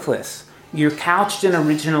worthless. You're couched in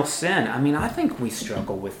original sin. I mean, I think we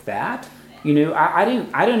struggle with that. I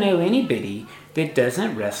don't know anybody that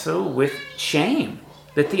doesn't wrestle with shame.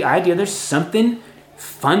 That the idea there's something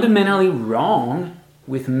fundamentally wrong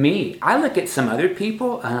with me. I look at some other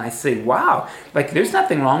people and I say, wow, like there's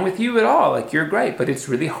nothing wrong with you at all. Like you're great, but it's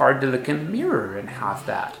really hard to look in the mirror and have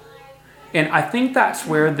that. And I think that's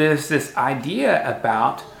where there's this idea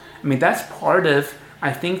about, that's part of,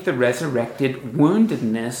 I think, the resurrected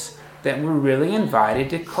woundedness that we're really invited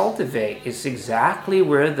to cultivate. It's exactly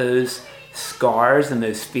where those scars and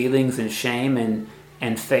those feelings and shame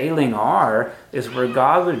and failing are, is where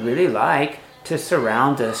God would really like to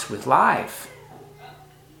surround us with life.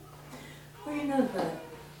 Well,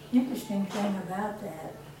 the interesting thing about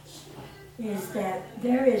that is that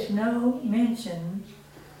there is no mention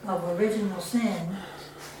of original sin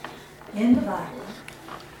in the Bible,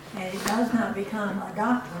 and it does not become a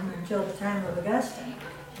doctrine until the time of Augustine,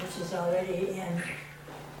 which is already in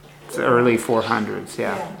It's early 400s,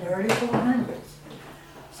 yeah. the early 400s.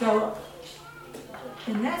 So,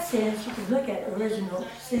 in that sense, you can look at original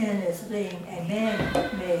sin as being a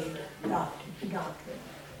man-made doctrine.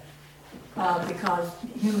 Because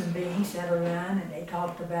human beings sat around and they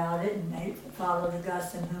talked about it and they followed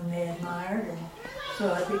Augustine, whom they admired, and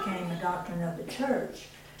so it became a doctrine of the church,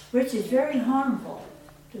 which is very harmful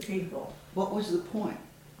to people. What was the point?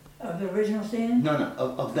 Of the original sin? No,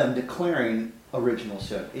 of them declaring original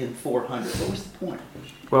sin in 400. What was the point?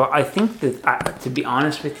 Well, I think that, to be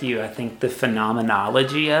honest with you, I think the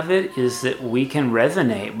phenomenology of it is that we can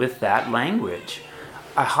resonate with that language.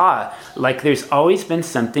 Like there's always been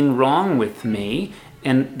something wrong with me,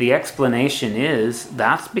 and the explanation is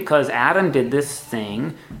that's because Adam did this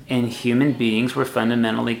thing and human beings were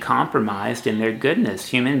fundamentally compromised in their goodness.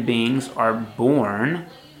 Human beings are born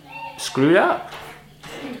screwed up.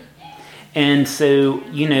 And so,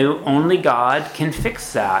 only God can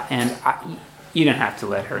fix that. And you don't have to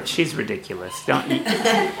let her. She's ridiculous. Don't you?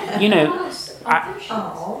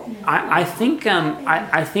 I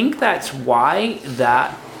think that's why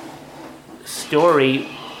that story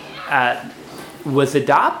was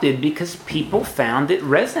adopted, because people found it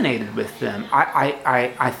resonated with them.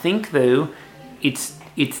 I think though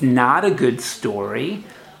it's not a good story,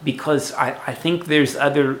 because I think there's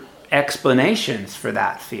other explanations for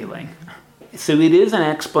that feeling. So it is an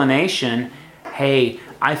explanation. Hey,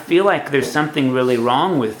 I feel like there's something really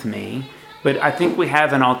wrong with me, but I think we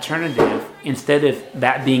have an alternative. Instead of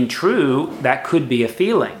that being true, that could be a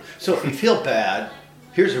feeling. So if you feel bad,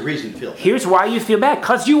 here's a reason to feel bad. Here's why you feel bad.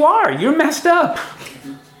 Because you're messed up.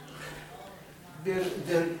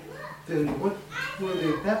 Then what were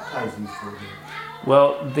they baptizing for then?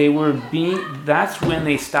 Well, that's when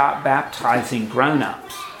they stopped baptizing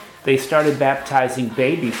grown-ups. They started baptizing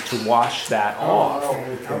babies to wash that off.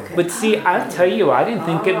 Okay. But see, I'll tell you, I didn't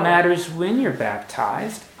think it matters when you're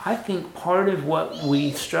baptized. I think part of what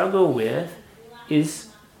we struggle with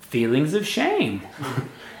is feelings of shame.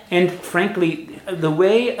 And frankly, the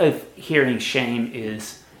way of hearing shame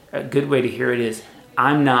is, a good way to hear it is,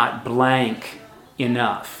 I'm not blank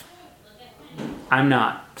enough. I'm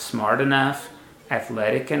not smart enough,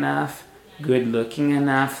 athletic enough, good looking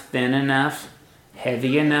enough, thin enough,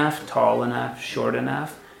 heavy enough, tall enough, short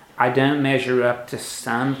enough. I don't measure up to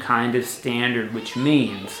some kind of standard, which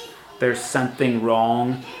means there's something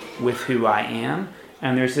wrong with who I am.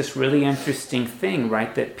 And there's this really interesting thing,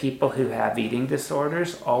 right, that people who have eating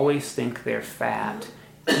disorders always think they're fat,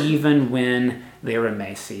 even when they're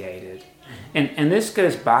emaciated. And this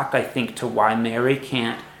goes back, I think, to why Mary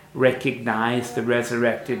can't recognize the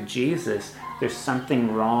resurrected Jesus. There's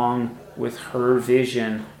something wrong with her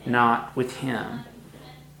vision, not with him.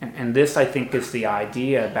 And this, I think, is the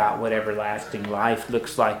idea about what everlasting life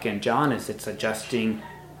looks like in John, is it's adjusting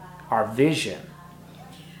our vision.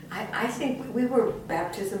 I think we were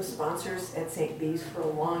baptism sponsors at St. Bede's for a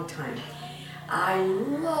long time. I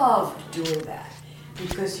loved doing that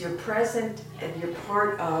because you're present and you're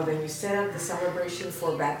part of, and you set up the celebration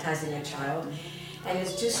for baptizing a child. And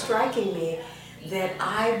it's just striking me that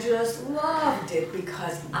I just loved it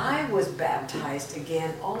because I was baptized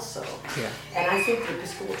again also. Yeah. And I think the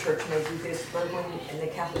Episcopal Church may do this, but in the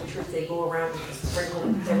Catholic Church they go around and sprinkle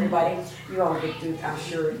everybody. You all get to, I'm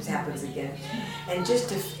sure it happens again. And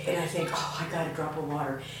and I think, I got a drop of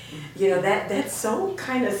water. That's so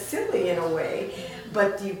kind of silly in a way,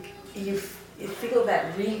 but you feel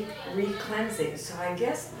that re-cleansing. So I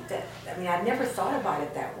guess I've never thought about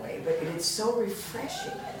it that way, but it's so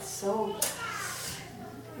refreshing. It's so,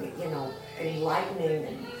 enlightening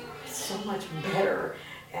and so much better.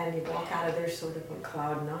 And you walk out of there sort of on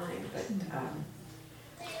cloud nine. But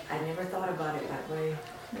I never thought about it that way.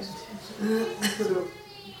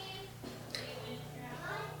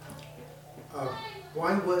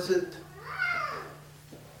 Why was it?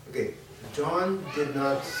 Okay, John did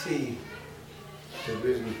not see the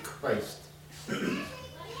risen Christ,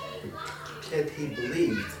 yet he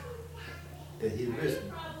believed that he'd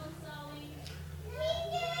risen.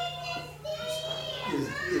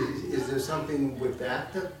 Is there something with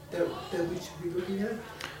that we should be looking at?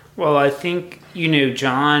 Well, I think,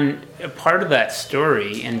 John, a part of that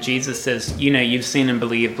story, and Jesus says, you've seen and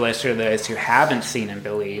believed, blessed are those who haven't seen and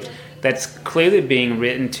believed. That's clearly being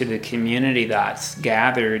written to the community that's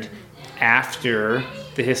gathered after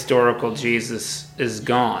the historical Jesus is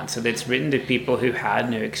gone. So that's written to people who had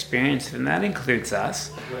no experience, and that includes us.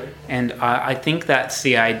 Right. And I think that's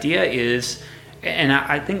the idea is, and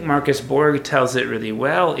I think Marcus Borg tells it really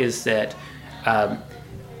well, is that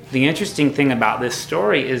the interesting thing about this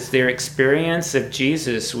story is their experience of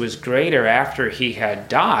Jesus was greater after he had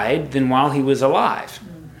died than while he was alive.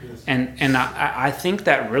 Yes. And I think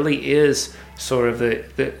that really is sort of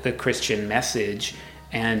the Christian message.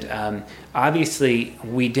 And obviously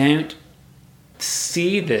we don't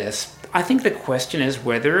see this. I think the question is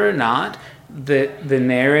whether or not the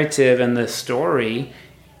narrative and the story,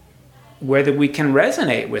 whether we can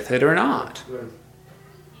resonate with it or not. Right.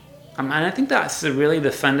 And I think that's really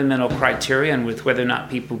the fundamental criterion with whether or not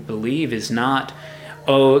people believe is not,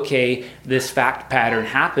 oh, okay, this fact pattern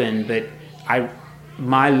happened, but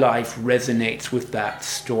my life resonates with that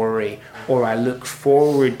story, or I look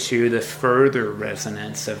forward to the further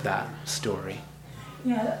resonance of that story.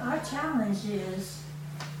 Yeah, our challenge is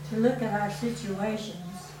to look at our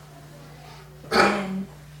situations and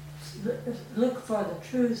look for the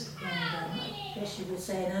truth in them, I guess you would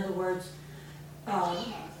say. In other words,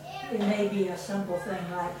 it may be a simple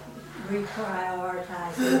thing like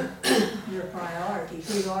reprioritizing your priorities,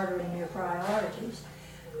 reordering your priorities.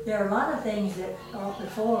 There are a lot of things that are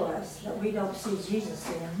before us that we don't see Jesus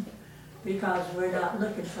in because we're not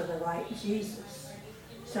looking for the right Jesus.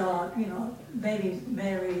 So, maybe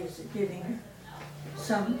Mary is giving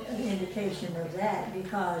some indication of that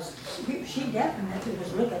because she definitely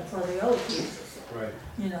was looking for the old Jesus. Right.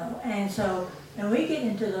 And we get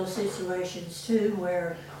into those situations too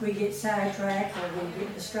where we get sidetracked or we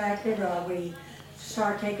get distracted or we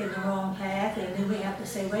start taking the wrong path, and then we have to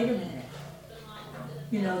say, wait a minute,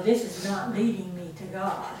 this is not leading me to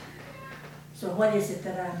God. So what is it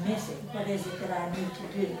that I'm missing? What is it that I need to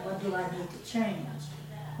do? What do I need to change?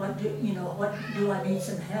 What do I need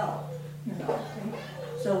some help?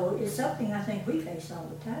 So it's something I think we face all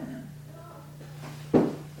the time.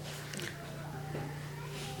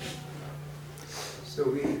 So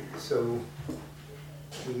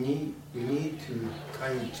we need to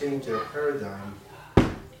kind of change our paradigm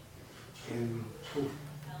and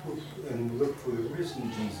look for the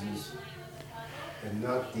risen Jesus and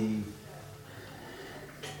not the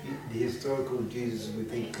historical Jesus we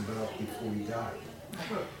think about before he died.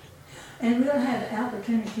 And we'll have an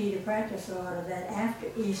opportunity to practice a lot of that after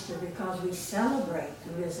Easter because we celebrate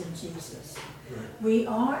the risen Jesus. Right. We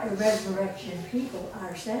are a resurrection people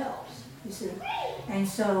ourselves, you see. And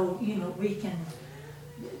so,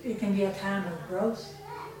 it can be a time of growth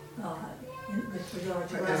with regard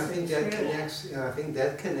to And us. I think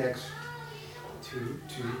that connects to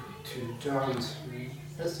John's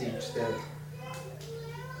message that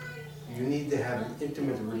you need to have an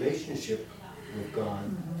intimate relationship with God,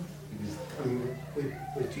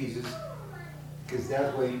 with Jesus, because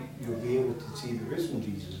that way you'll be able to see the risen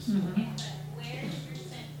Jesus. Mm-hmm.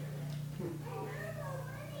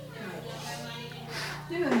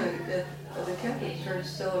 Even the Catholic Church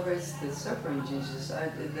celebrates the suffering Jesus.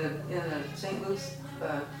 In St. Luke's,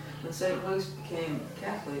 when St. Luke's became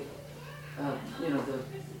Catholic,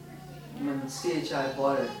 when CHI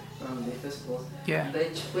bought it from the Episcopals,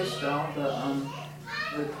 they switched all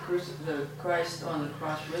the Christ on the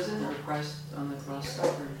cross risen or Christ on the cross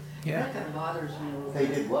suffering. Yeah. That kind of bothers me a little They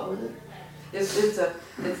bit. did what with it? It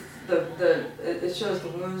shows the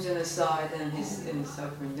wounds in his side and he's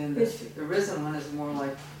suffering. Then the risen one is more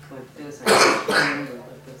like this. I can't remember,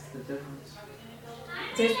 but that's the difference.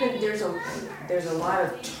 There's a lot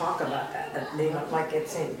of talk about that. Like at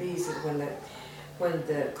St. Bees, when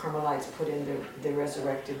the Carmelites put in the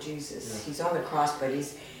resurrected Jesus, he's on the cross, but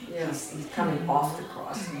he's coming off the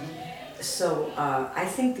cross. So I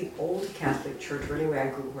think the old Catholic Church, or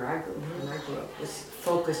anyway, when I grew up, was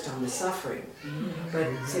focused on the suffering. But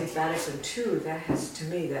since Vatican II, that's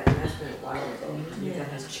been a while ago. To me, that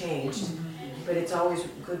has changed. But it's always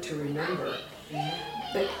good to remember.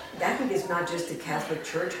 But that is not just the Catholic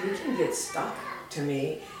Church. We can get stuck, to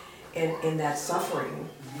me, in that suffering.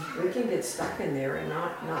 We can get stuck in there and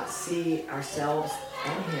not see ourselves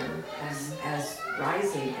and him as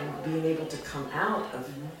rising and being able to come out of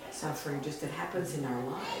suffering. Just it happens in our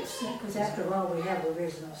lives. Because after all, we have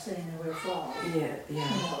original sin and we're flawed.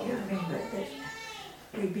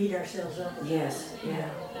 We beat ourselves up. Yes, yeah.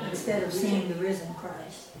 Instead of seeing the risen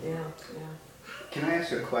Christ. Yeah. Can I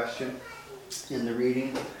ask a question in the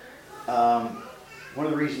reading? One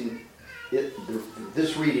of the reasons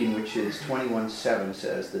this reading, which is 21:7,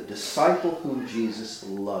 says, the disciple whom Jesus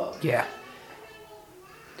loved. Yeah.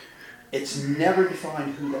 It's never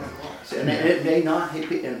defined who that was. And it may not,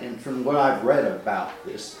 and from what I've read about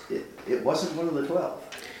this, it wasn't one of the 12.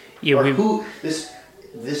 Yeah, or this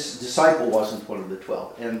disciple wasn't one of the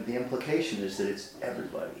 12. And the implication is that it's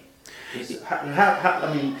everybody.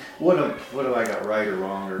 What have I got right or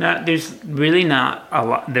wrong? No, there's really not a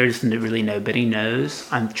lot. There's really nobody knows.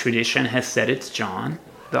 Tradition has said it's John,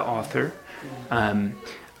 the author.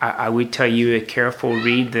 I would tell you a careful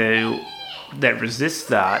read, though, that resists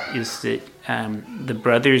that is that the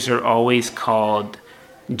brothers are always called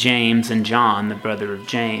James and John, the brother of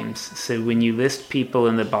James. So when you list people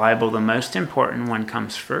in the Bible, the most important one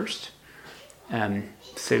comes first.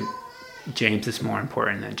 So James is more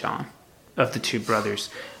important than John of the two brothers.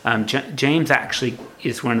 James actually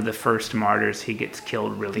is one of the first martyrs. He gets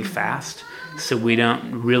killed really fast. So we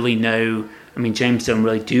don't really know. I mean, James don't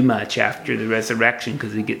really do much after the resurrection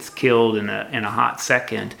because he gets killed in a hot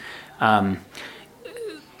second.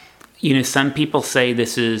 Some people say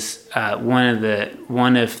this is one of the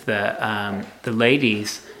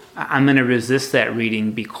ladies. I'm going to resist that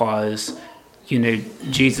reading because,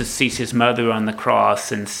 Jesus sees his mother on the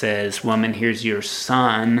cross and says, "Woman, here's your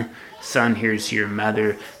son. Son, here's your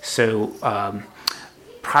mother." So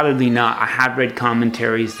probably not. I have read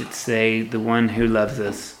commentaries that say the one who loves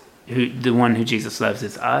us, the one who Jesus loves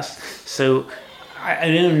is us. So I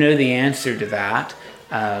don't know the answer to that.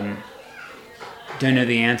 Don't know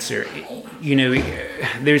the answer.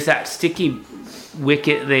 There's that sticky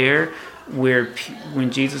wicket there where when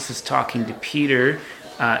Jesus is talking to Peter,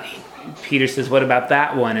 Peter says, "What about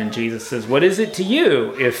that one?" And Jesus says, "What is it to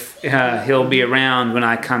you if he'll be around when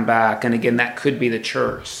I come back?" And again, that could be the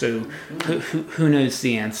church. So who knows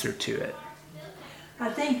the answer to it? I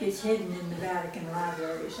think it's hidden in the Vatican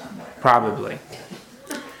Library somewhere. Probably.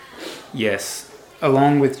 Yes.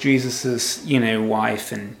 Along with Jesus's,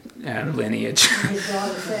 wife and lineage. His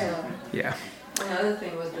daughter Sarah. Yeah. Another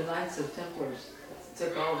thing was the Knights of Templars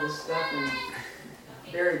took all this stuff and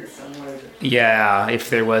buried it somewhere. Yeah, if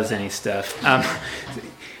there was any stuff.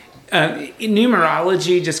 In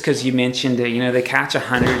numerology, just because you mentioned it, they catch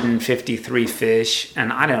 153 fish,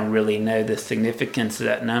 and I don't really know the significance of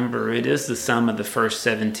that number. It is the sum of the first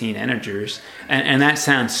 17 integers, and that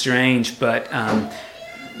sounds strange, but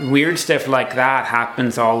weird stuff like that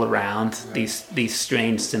happens all around. These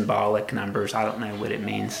strange symbolic numbers. I don't know what it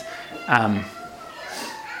means.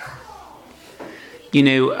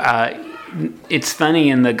 It's funny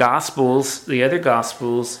in the Gospels, the other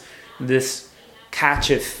Gospels, this catch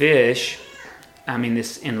of fish,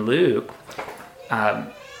 this in Luke,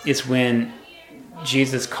 is when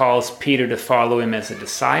Jesus calls Peter to follow him as a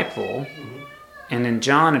disciple. And in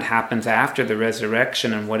John, it happens after the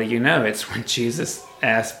resurrection. And what do you know? It's when Jesus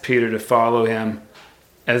asked Peter to follow him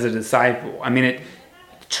as a disciple. It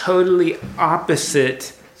totally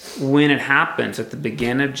opposite when it happens, at the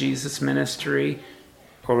beginning of Jesus' ministry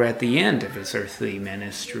or at the end of his earthly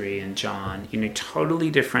ministry in John. Totally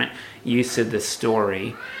different use of the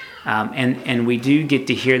story. And we do get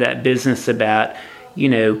to hear that business about,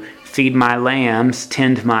 feed my lambs,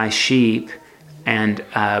 tend my sheep, and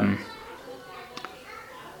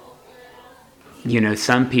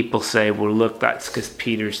some people say, well, look, that's because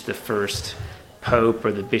Peter's the first pope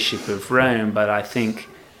or the bishop of Rome, but I think,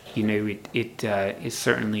 it is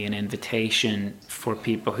certainly an invitation for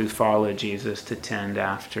people who follow Jesus to tend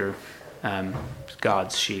after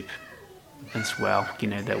God's sheep as well,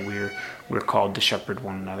 that we're called to shepherd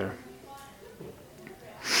one another.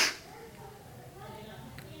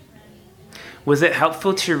 Was it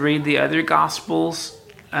helpful to read the other Gospels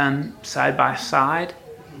side by side?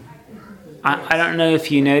 I don't know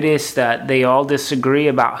if you noticed that they all disagree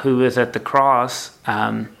about who was at the cross.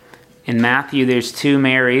 In Matthew, there's 2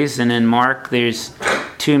 Marys, and in Mark, there's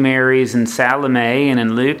 2 Marys and Salome, and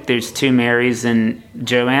in Luke, there's 2 Marys and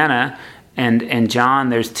Joanna, and in John,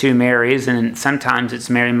 there's 2 Marys, and sometimes it's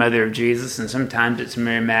Mary, mother of Jesus, and sometimes it's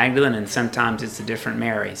Mary Magdalene, and sometimes it's a different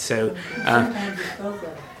Mary. So,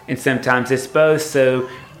 and sometimes it's both. So,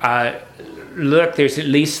 look, there's at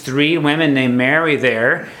least 3 women named Mary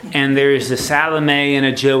there, and there's a Salome and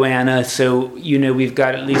a Joanna. So we've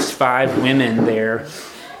got at least 5 women there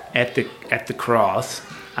at the cross.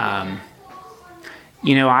 I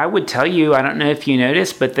would tell you, I don't know if you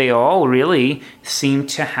noticed, but they all really seem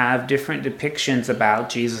to have different depictions about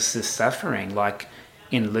Jesus' suffering. Like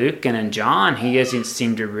in Luke and in John, he doesn't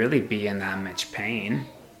seem to really be in that much pain.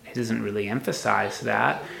 He doesn't really emphasize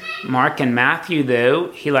that. Mark and Matthew,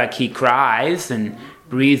 though, he cries and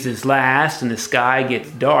breathes his last, and the sky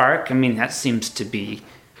gets dark. That seems to be,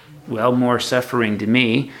 more suffering to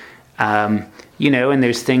me. And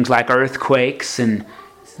there's things like earthquakes, and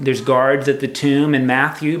there's guards at the tomb in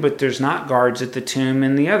Matthew, but there's not guards at the tomb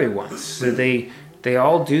in the other ones. So they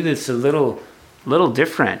all do this a little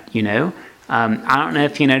different, I don't know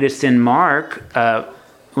if you noticed in Mark,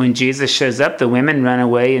 when Jesus shows up, the women run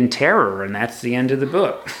away in terror, and that's the end of the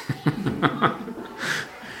book.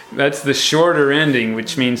 That's the shorter ending,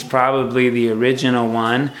 which means probably the original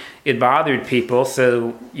one. It bothered people,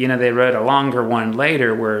 so they wrote a longer one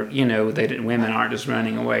later where women aren't just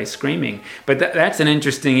running away screaming. But that's an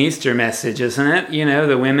interesting Easter message, isn't it?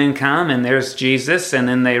 The women come and there's Jesus, and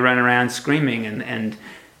then they run around screaming and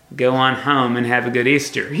go on home and have a good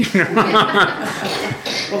Easter.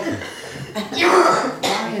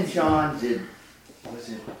 Why and John was it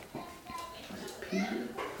Peter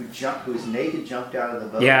who was naked, jumped out of the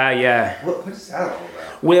boat? Yeah. What is that all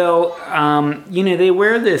about? Well, they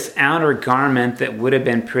wear this outer garment that would have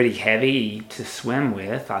been pretty heavy to swim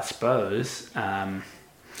with, I suppose. I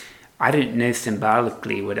didn't know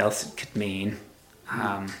symbolically what else it could mean.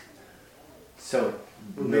 Well,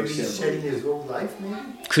 maybe he's shedding his old life,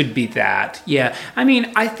 maybe? Could be that, yeah. I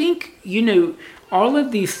mean, I think, all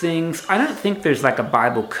of these things, I don't think there's like a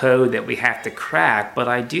Bible code that we have to crack, but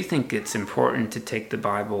I do think it's important to take the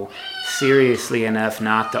Bible seriously enough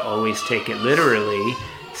not to always take it literally.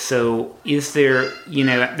 So is there,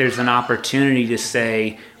 there's an opportunity to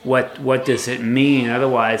say, what does it mean?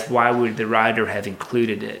 Otherwise, why would the writer have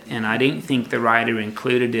included it? And I didn't think the writer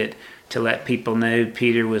included it to let people know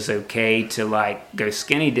Peter was okay to go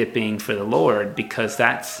skinny dipping for the Lord, because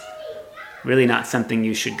that's really not something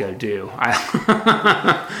you should go do.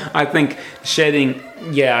 I think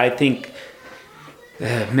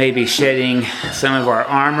maybe shedding some of our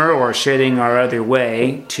armor or shedding our other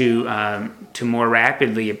way to more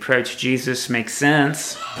rapidly approach Jesus makes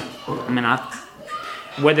sense. I mean,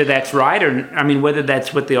 whether that's right whether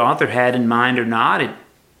that's what the author had in mind or not,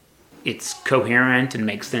 it's coherent and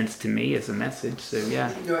makes sense to me as a message. So yeah.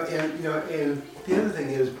 And the other thing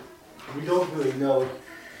is, we don't really know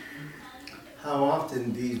how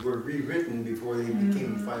often these were rewritten before they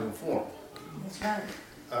became final form. That's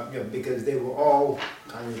right. Because they were all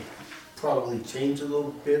kind of probably changed a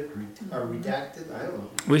little bit or redacted. I don't know.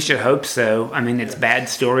 We should hope so. I mean, it's bad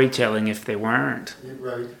storytelling if they weren't.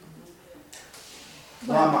 Right.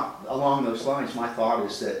 Well, along those lines, my thought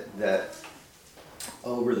is that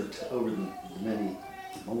over the many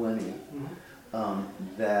millennia,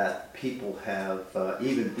 that people have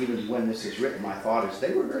even when this is written, my thought is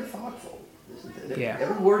they were very thoughtful. Yeah.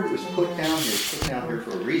 Every word that was put down here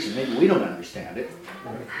for a reason. Maybe we don't understand it,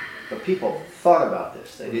 but people thought about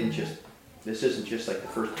this. They didn't just. This isn't just like the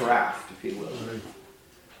first draft, if you will.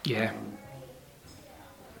 Yeah.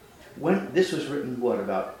 When this was written, what,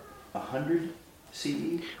 about 100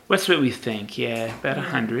 CE? That's what we think. Yeah, about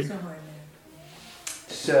 100. Somewhere in there.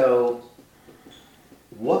 So,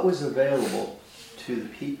 what was available to the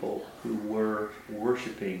people who were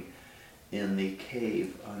worshiping in the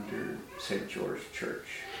cave under St. George Church?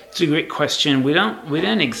 It's a great question. We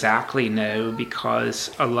don't exactly know,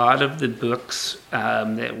 because a lot of the books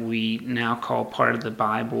that we now call part of the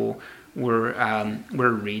Bible were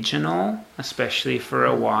regional, especially for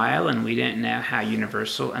a while, and we didn't know how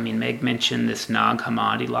universal. I mean, Meg mentioned this Nag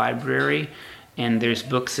Hammadi library, and there's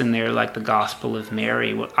books in there like the Gospel of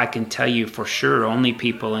Mary. Well, I can tell you for sure only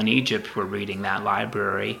people in Egypt were reading that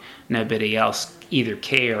library. Nobody else either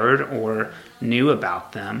cared or knew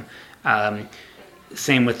about them.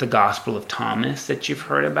 Same with the Gospel of Thomas that you've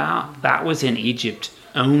heard about. That was in Egypt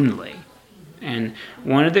only. And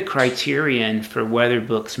one of the criterion for whether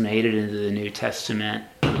books made it into the New Testament,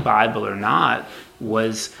 the Bible or not,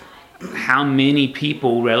 was how many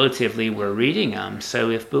people relatively were reading them. So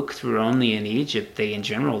if books were only in Egypt, they in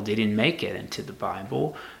general didn't make it into the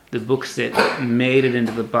Bible. The books that made it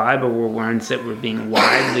into the Bible were ones that were being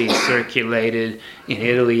widely circulated in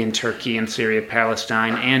Italy and Turkey and Syria,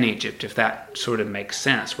 Palestine, and Egypt, if that sort of makes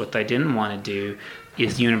sense. What they didn't want to do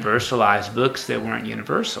is universalize books that weren't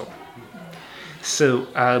universal. So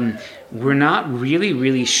we're not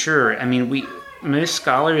really sure. I mean, most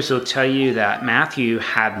scholars will tell you that Matthew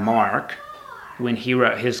had Mark when he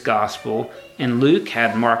wrote his gospel, and Luke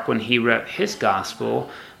had Mark when he wrote his gospel,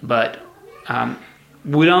 but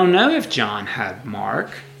we don't know if John had Mark.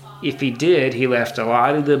 If he did, he left a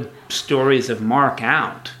lot of the stories of Mark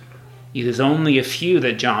out. There's only a few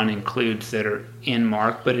that John includes that are in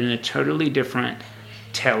Mark, but in a totally different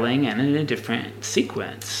telling and in a different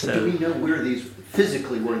sequence. So do we know where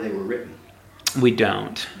they were written? We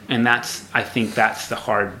don't, and I think that's the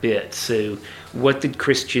hard bit. So what did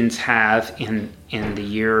Christians have in the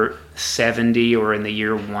year 70 or in the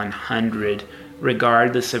year 100,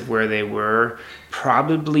 regardless of where they were?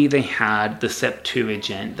 Probably they had the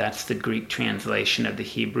Septuagint, that's the Greek translation of the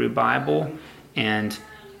Hebrew Bible, and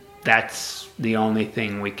that's the only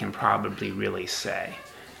thing we can probably really say.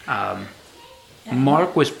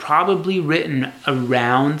 Mark was probably written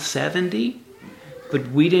around 70, but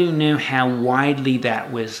we don't know how widely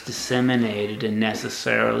that was disseminated and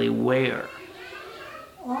necessarily where.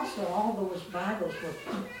 Also, all those Bibles were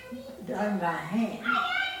done by hand,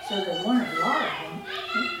 so there weren't a lot of them.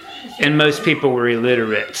 And most people were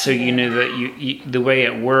illiterate, so you know that the way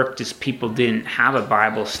it worked is people didn't have a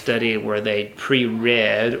Bible study where they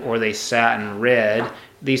pre-read or they sat and read.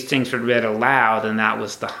 These things were read aloud, and that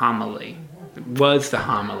was the homily. It was the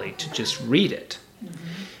homily to just read it.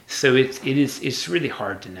 So it's really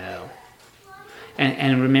hard to know.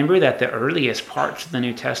 And remember that the earliest parts of the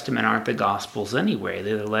New Testament aren't the Gospels anyway.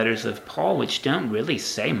 They're the letters of Paul, which don't really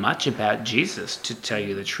say much about Jesus, to tell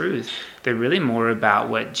you the truth. They're really more about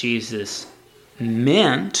what Jesus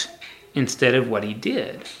meant instead of what he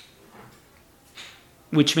did.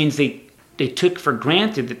 Which means they took for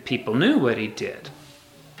granted that people knew what he did.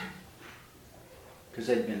 Because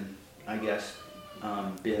they'd been, I guess,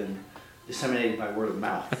 been disseminated by word of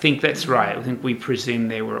mouth. I think that's right. I think we presume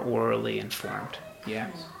they were orally informed.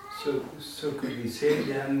 Yeah. So could we say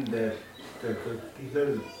then that the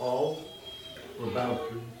letters of Paul were about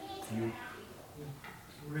the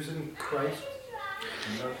risen Christ,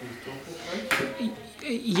 not the historical Christ?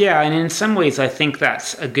 Yeah, and in some ways I think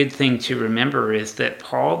that's a good thing to remember, is that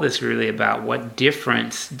Paul is really about what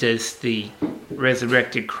difference does the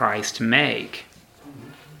resurrected Christ make.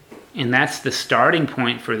 And that's the starting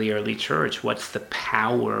point for the early church. What's the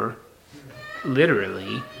power,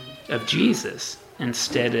 literally, of Jesus,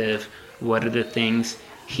 instead of what are the things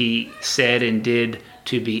he said and did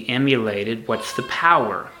to be emulated? What's the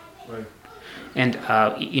power? Right. And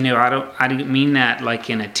I don't mean that like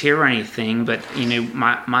in a tyranny thing, but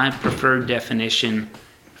my preferred definition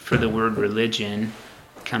for the word religion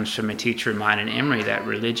comes from a teacher of mine in Emory, that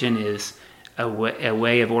religion is a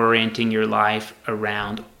way of orienting your life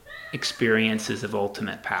around experiences of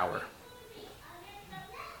ultimate power.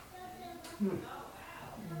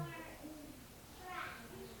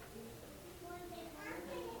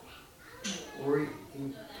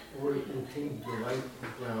 Orienting the life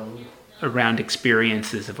around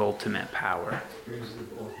experiences of ultimate power.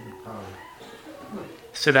 Power.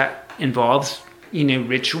 So that involves,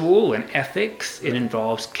 ritual and ethics. It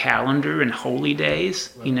involves calendar and holy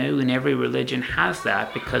days, and every religion has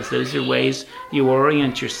that, because those are ways you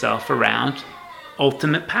orient yourself around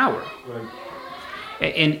ultimate power. Right.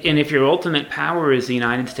 And if your ultimate power is the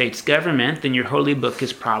United States government, then your holy book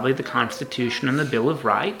is probably the Constitution and the Bill of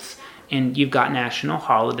Rights, and you've got national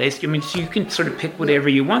holidays. So you can sort of pick whatever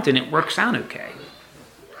you want, and it works out okay.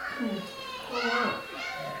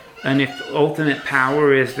 And if ultimate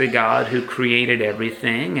power is the God who created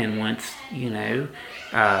everything and wants,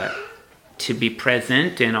 to be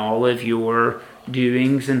present in all of your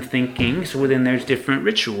doings and thinkings, well, then there's different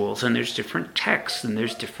rituals and there's different texts and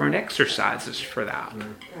there's different exercises for that.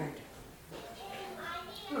 Right.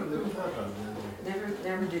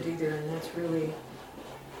 Never did either, and that's really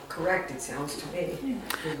correct, it sounds to me.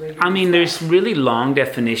 I mean, there's really long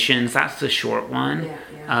definitions. That's the short one.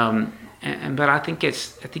 Yeah. But I think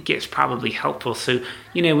it's probably helpful. So,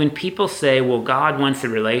 when people say, well, God wants a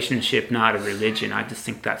relationship, not a religion, I just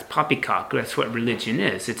think that's poppycock. That's what religion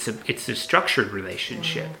is. It's a structured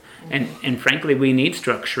relationship. Mm-hmm. And frankly, we need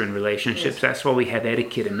structure in relationships. Yes. That's why we have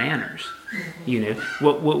etiquette and manners. Mm-hmm.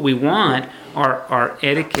 What we want are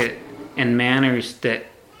etiquette and manners that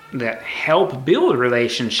help build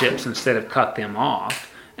relationships instead of cut them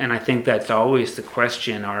off. And I think that's always the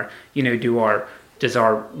question, does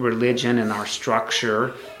our religion and our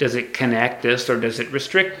structure, does it connect us or does it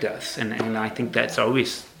restrict us? And I think that's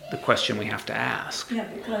always the question we have to ask. Yeah,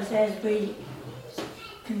 because as we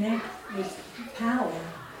connect with power,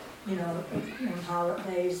 in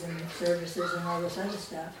holidays and services and all this other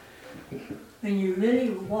stuff, when you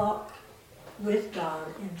really walk with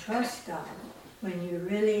God and trust God, when you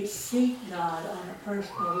really seek God on a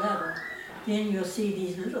personal level, then you'll see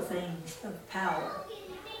these little things of power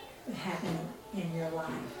happening in your life.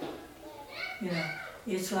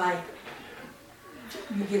 It's like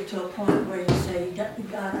you get to a point where you say,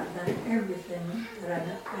 God, I've done everything that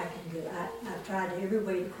I can do. I've tried every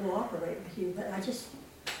way to cooperate with you, but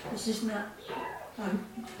it's just not,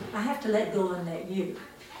 I have to let go and let you.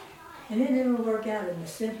 And then it'll work out in the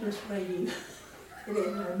simplest way you could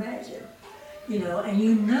ever imagine. And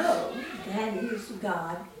that is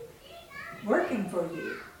God working for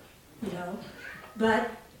you, but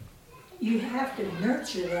you have to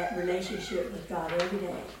nurture that relationship with God every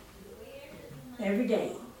day. Every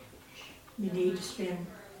day, you need to spend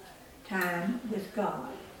time with God.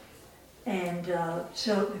 And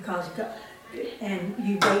because God, and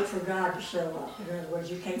you wait for God to show up. In other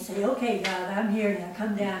words, you can't say, okay, God, I'm here now,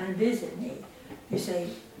 come down and visit me. You say,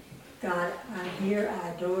 God, I'm here, I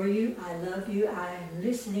adore you, I love you, I am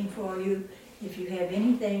listening for you. If you have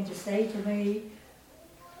anything to say to me,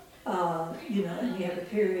 and you have a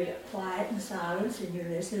period of quiet and silence, and you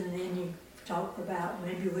listen, and then you talk about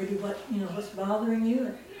maybe really what's bothering you,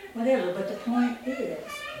 and whatever. But the point is,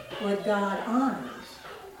 what God honors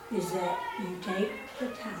is that you take the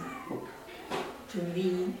time to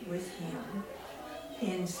be with Him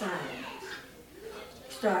in silence.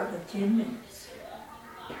 Start with 10 minutes,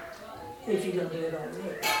 if you don't do it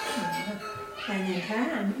already. And in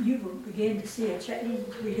time, you will begin to see a change.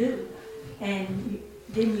 We do. And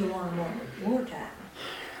then you want more time.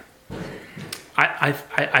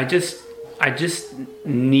 I just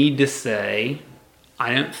need to say,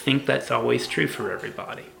 I don't think that's always true for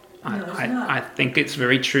everybody. No, it's not. I think it's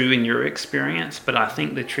very true in your experience, but I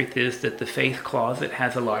think the truth is that the faith closet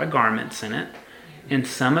has a lot of garments in it, and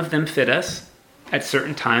some of them fit us at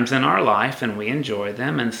certain times in our life, and we enjoy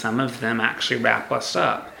them, and some of them actually wrap us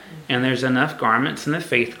up. And there's enough garments in the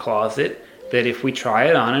faith closet that if we try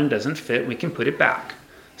it on and it doesn't fit, we can put it back.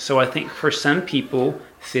 So I think for some people,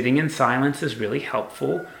 sitting in silence is really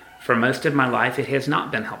helpful. For most of my life, it has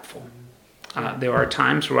not been helpful. There are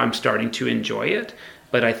times where I'm starting to enjoy it,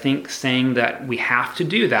 but I think saying that we have to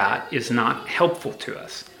do that is not helpful to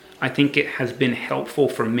us. I think it has been helpful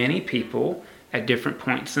for many people at different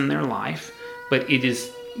points in their life, but it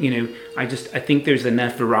is, I think there's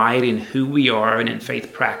enough variety in who we are and in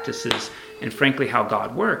faith practices and frankly how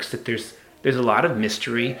God works that there's a lot of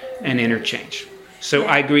mystery and interchange. So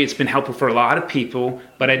I agree it's been helpful for a lot of people,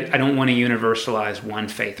 but I don't want to universalize one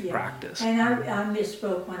faith practice. And I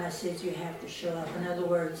misspoke when I said you have to show up. In other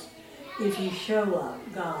words, if you show up,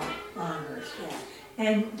 God honors that.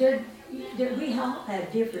 And we all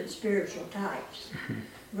have different spiritual types.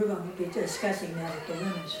 We're going to be discussing that at the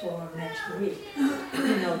Women's Forum next week.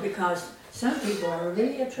 Because some people are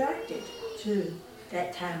really attracted to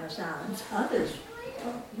that time of silence. Others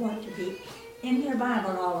want to be in their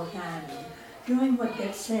Bible all the time and doing what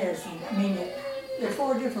that says. And there are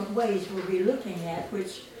 4 different ways we'll be looking at,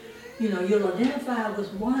 which, you'll identify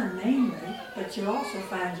with one mainly, but you'll also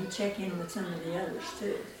find you check in with some of the others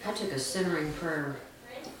too. I took a centering prayer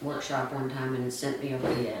workshop one time and it sent me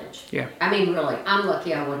over the edge. Yeah. I mean, really, I'm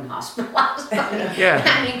lucky I wasn't hospitalized. Yeah.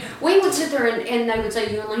 I mean, we would sit there and they would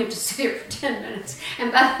say, you only have to sit here for 10 minutes.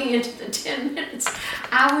 And by the end of the 10 minutes,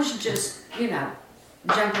 I was just,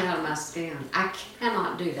 jumping out of my skin. I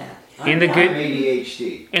cannot do that. And the good, I'm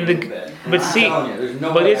ADHD. and the, but see,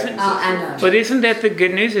 but isn't that the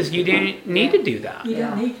good news? Is you didn't need to do that. You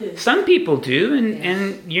don't need to. Some people do,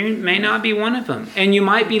 and you may not be one of them. And you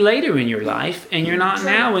might be later in your life, and you're not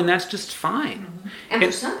now, and that's just fine. And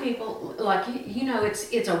for some people, like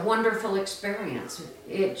it's a wonderful experience.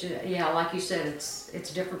 Like you said,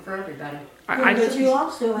 it's different for everybody. But you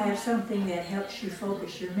also have something that helps you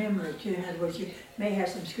focus your memory too. In other words, you may have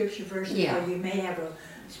some scripture verses, or you may have a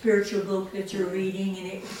spiritual book that you're reading, and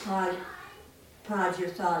it prods your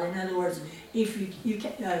thought. In other words, if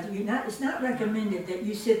it's not recommended that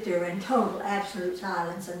you sit there in total absolute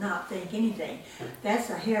silence and not think anything. That's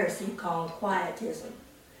a heresy called quietism.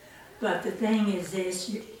 But the thing is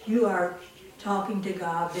this: you are talking to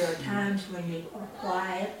God. There are times when you are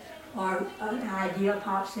quiet, or an idea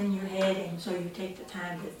pops in your head, and so you take the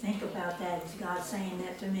time to think about that. Is God saying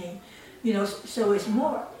that to me? So it's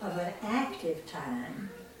more of an active time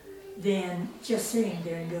than just sitting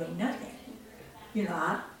there and doing nothing.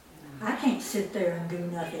 I can't sit there and do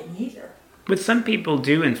nothing either. But some people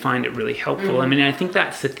do and find it really helpful. I mean, I think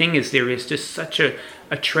that's the thing, is there is just such a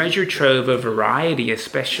treasure trove of variety,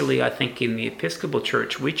 especially I think in the Episcopal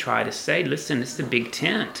Church. We try to say, listen, it's a big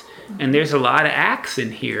tent, and there's a lot of acts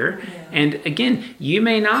in here. And again,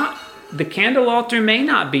 the candle altar may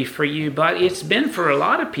not be for you, but it's been for a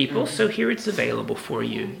lot of people, so here it's available for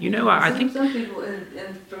you. I think some people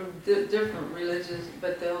from different religions,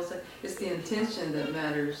 but they'll say it's the intention that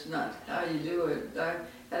matters, not how you do it. I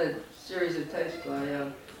had a series of tapes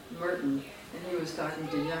by Merton, and he was talking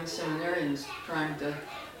to young seminarians trying to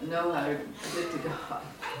know how to get to God.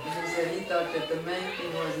 And he said he thought that the main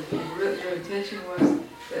thing was that your intention was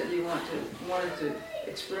that you wanted to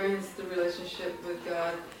experience the relationship with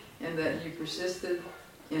God, and that you persisted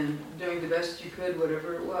in doing the best you could,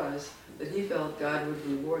 whatever it was, that he felt God would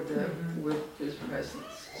reward that with his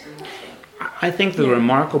presence. I think the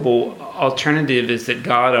remarkable alternative is that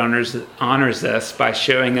God honors us by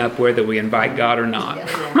showing up whether we invite God or not.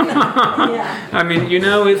 I mean,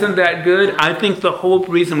 isn't that good? I think the whole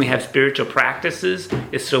reason we have spiritual practices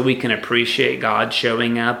is so we can appreciate God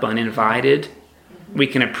showing up uninvited. We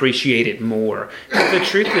can appreciate it more. But the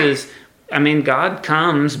truth is, I mean, God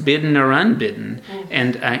comes bidden or unbidden,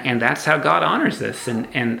 and that's how God honors us.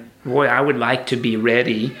 And boy, I would like to be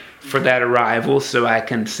ready for that arrival so I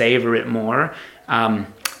can savor it more.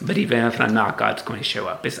 But even if I'm not, God's going to show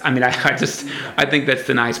up. I think that's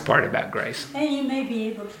the nice part about grace. And you may be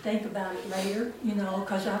able to think about it later,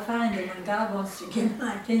 because I find that when God wants to get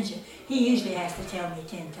my attention, He usually has to tell me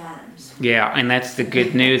 10 times. Yeah, and that's the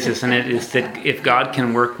good news, isn't it? Is that if God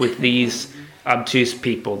can work with these obtuse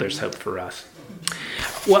people, there's hope for us.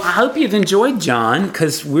 Well, I hope you've enjoyed John,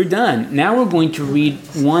 because we're done. Now we're going to read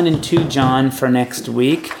 1 and 2 John for next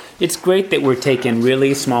week. It's great that we're taking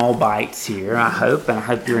really small bites here, I hope, and I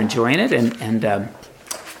hope you're enjoying it. And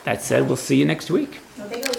that said, we'll see you next week.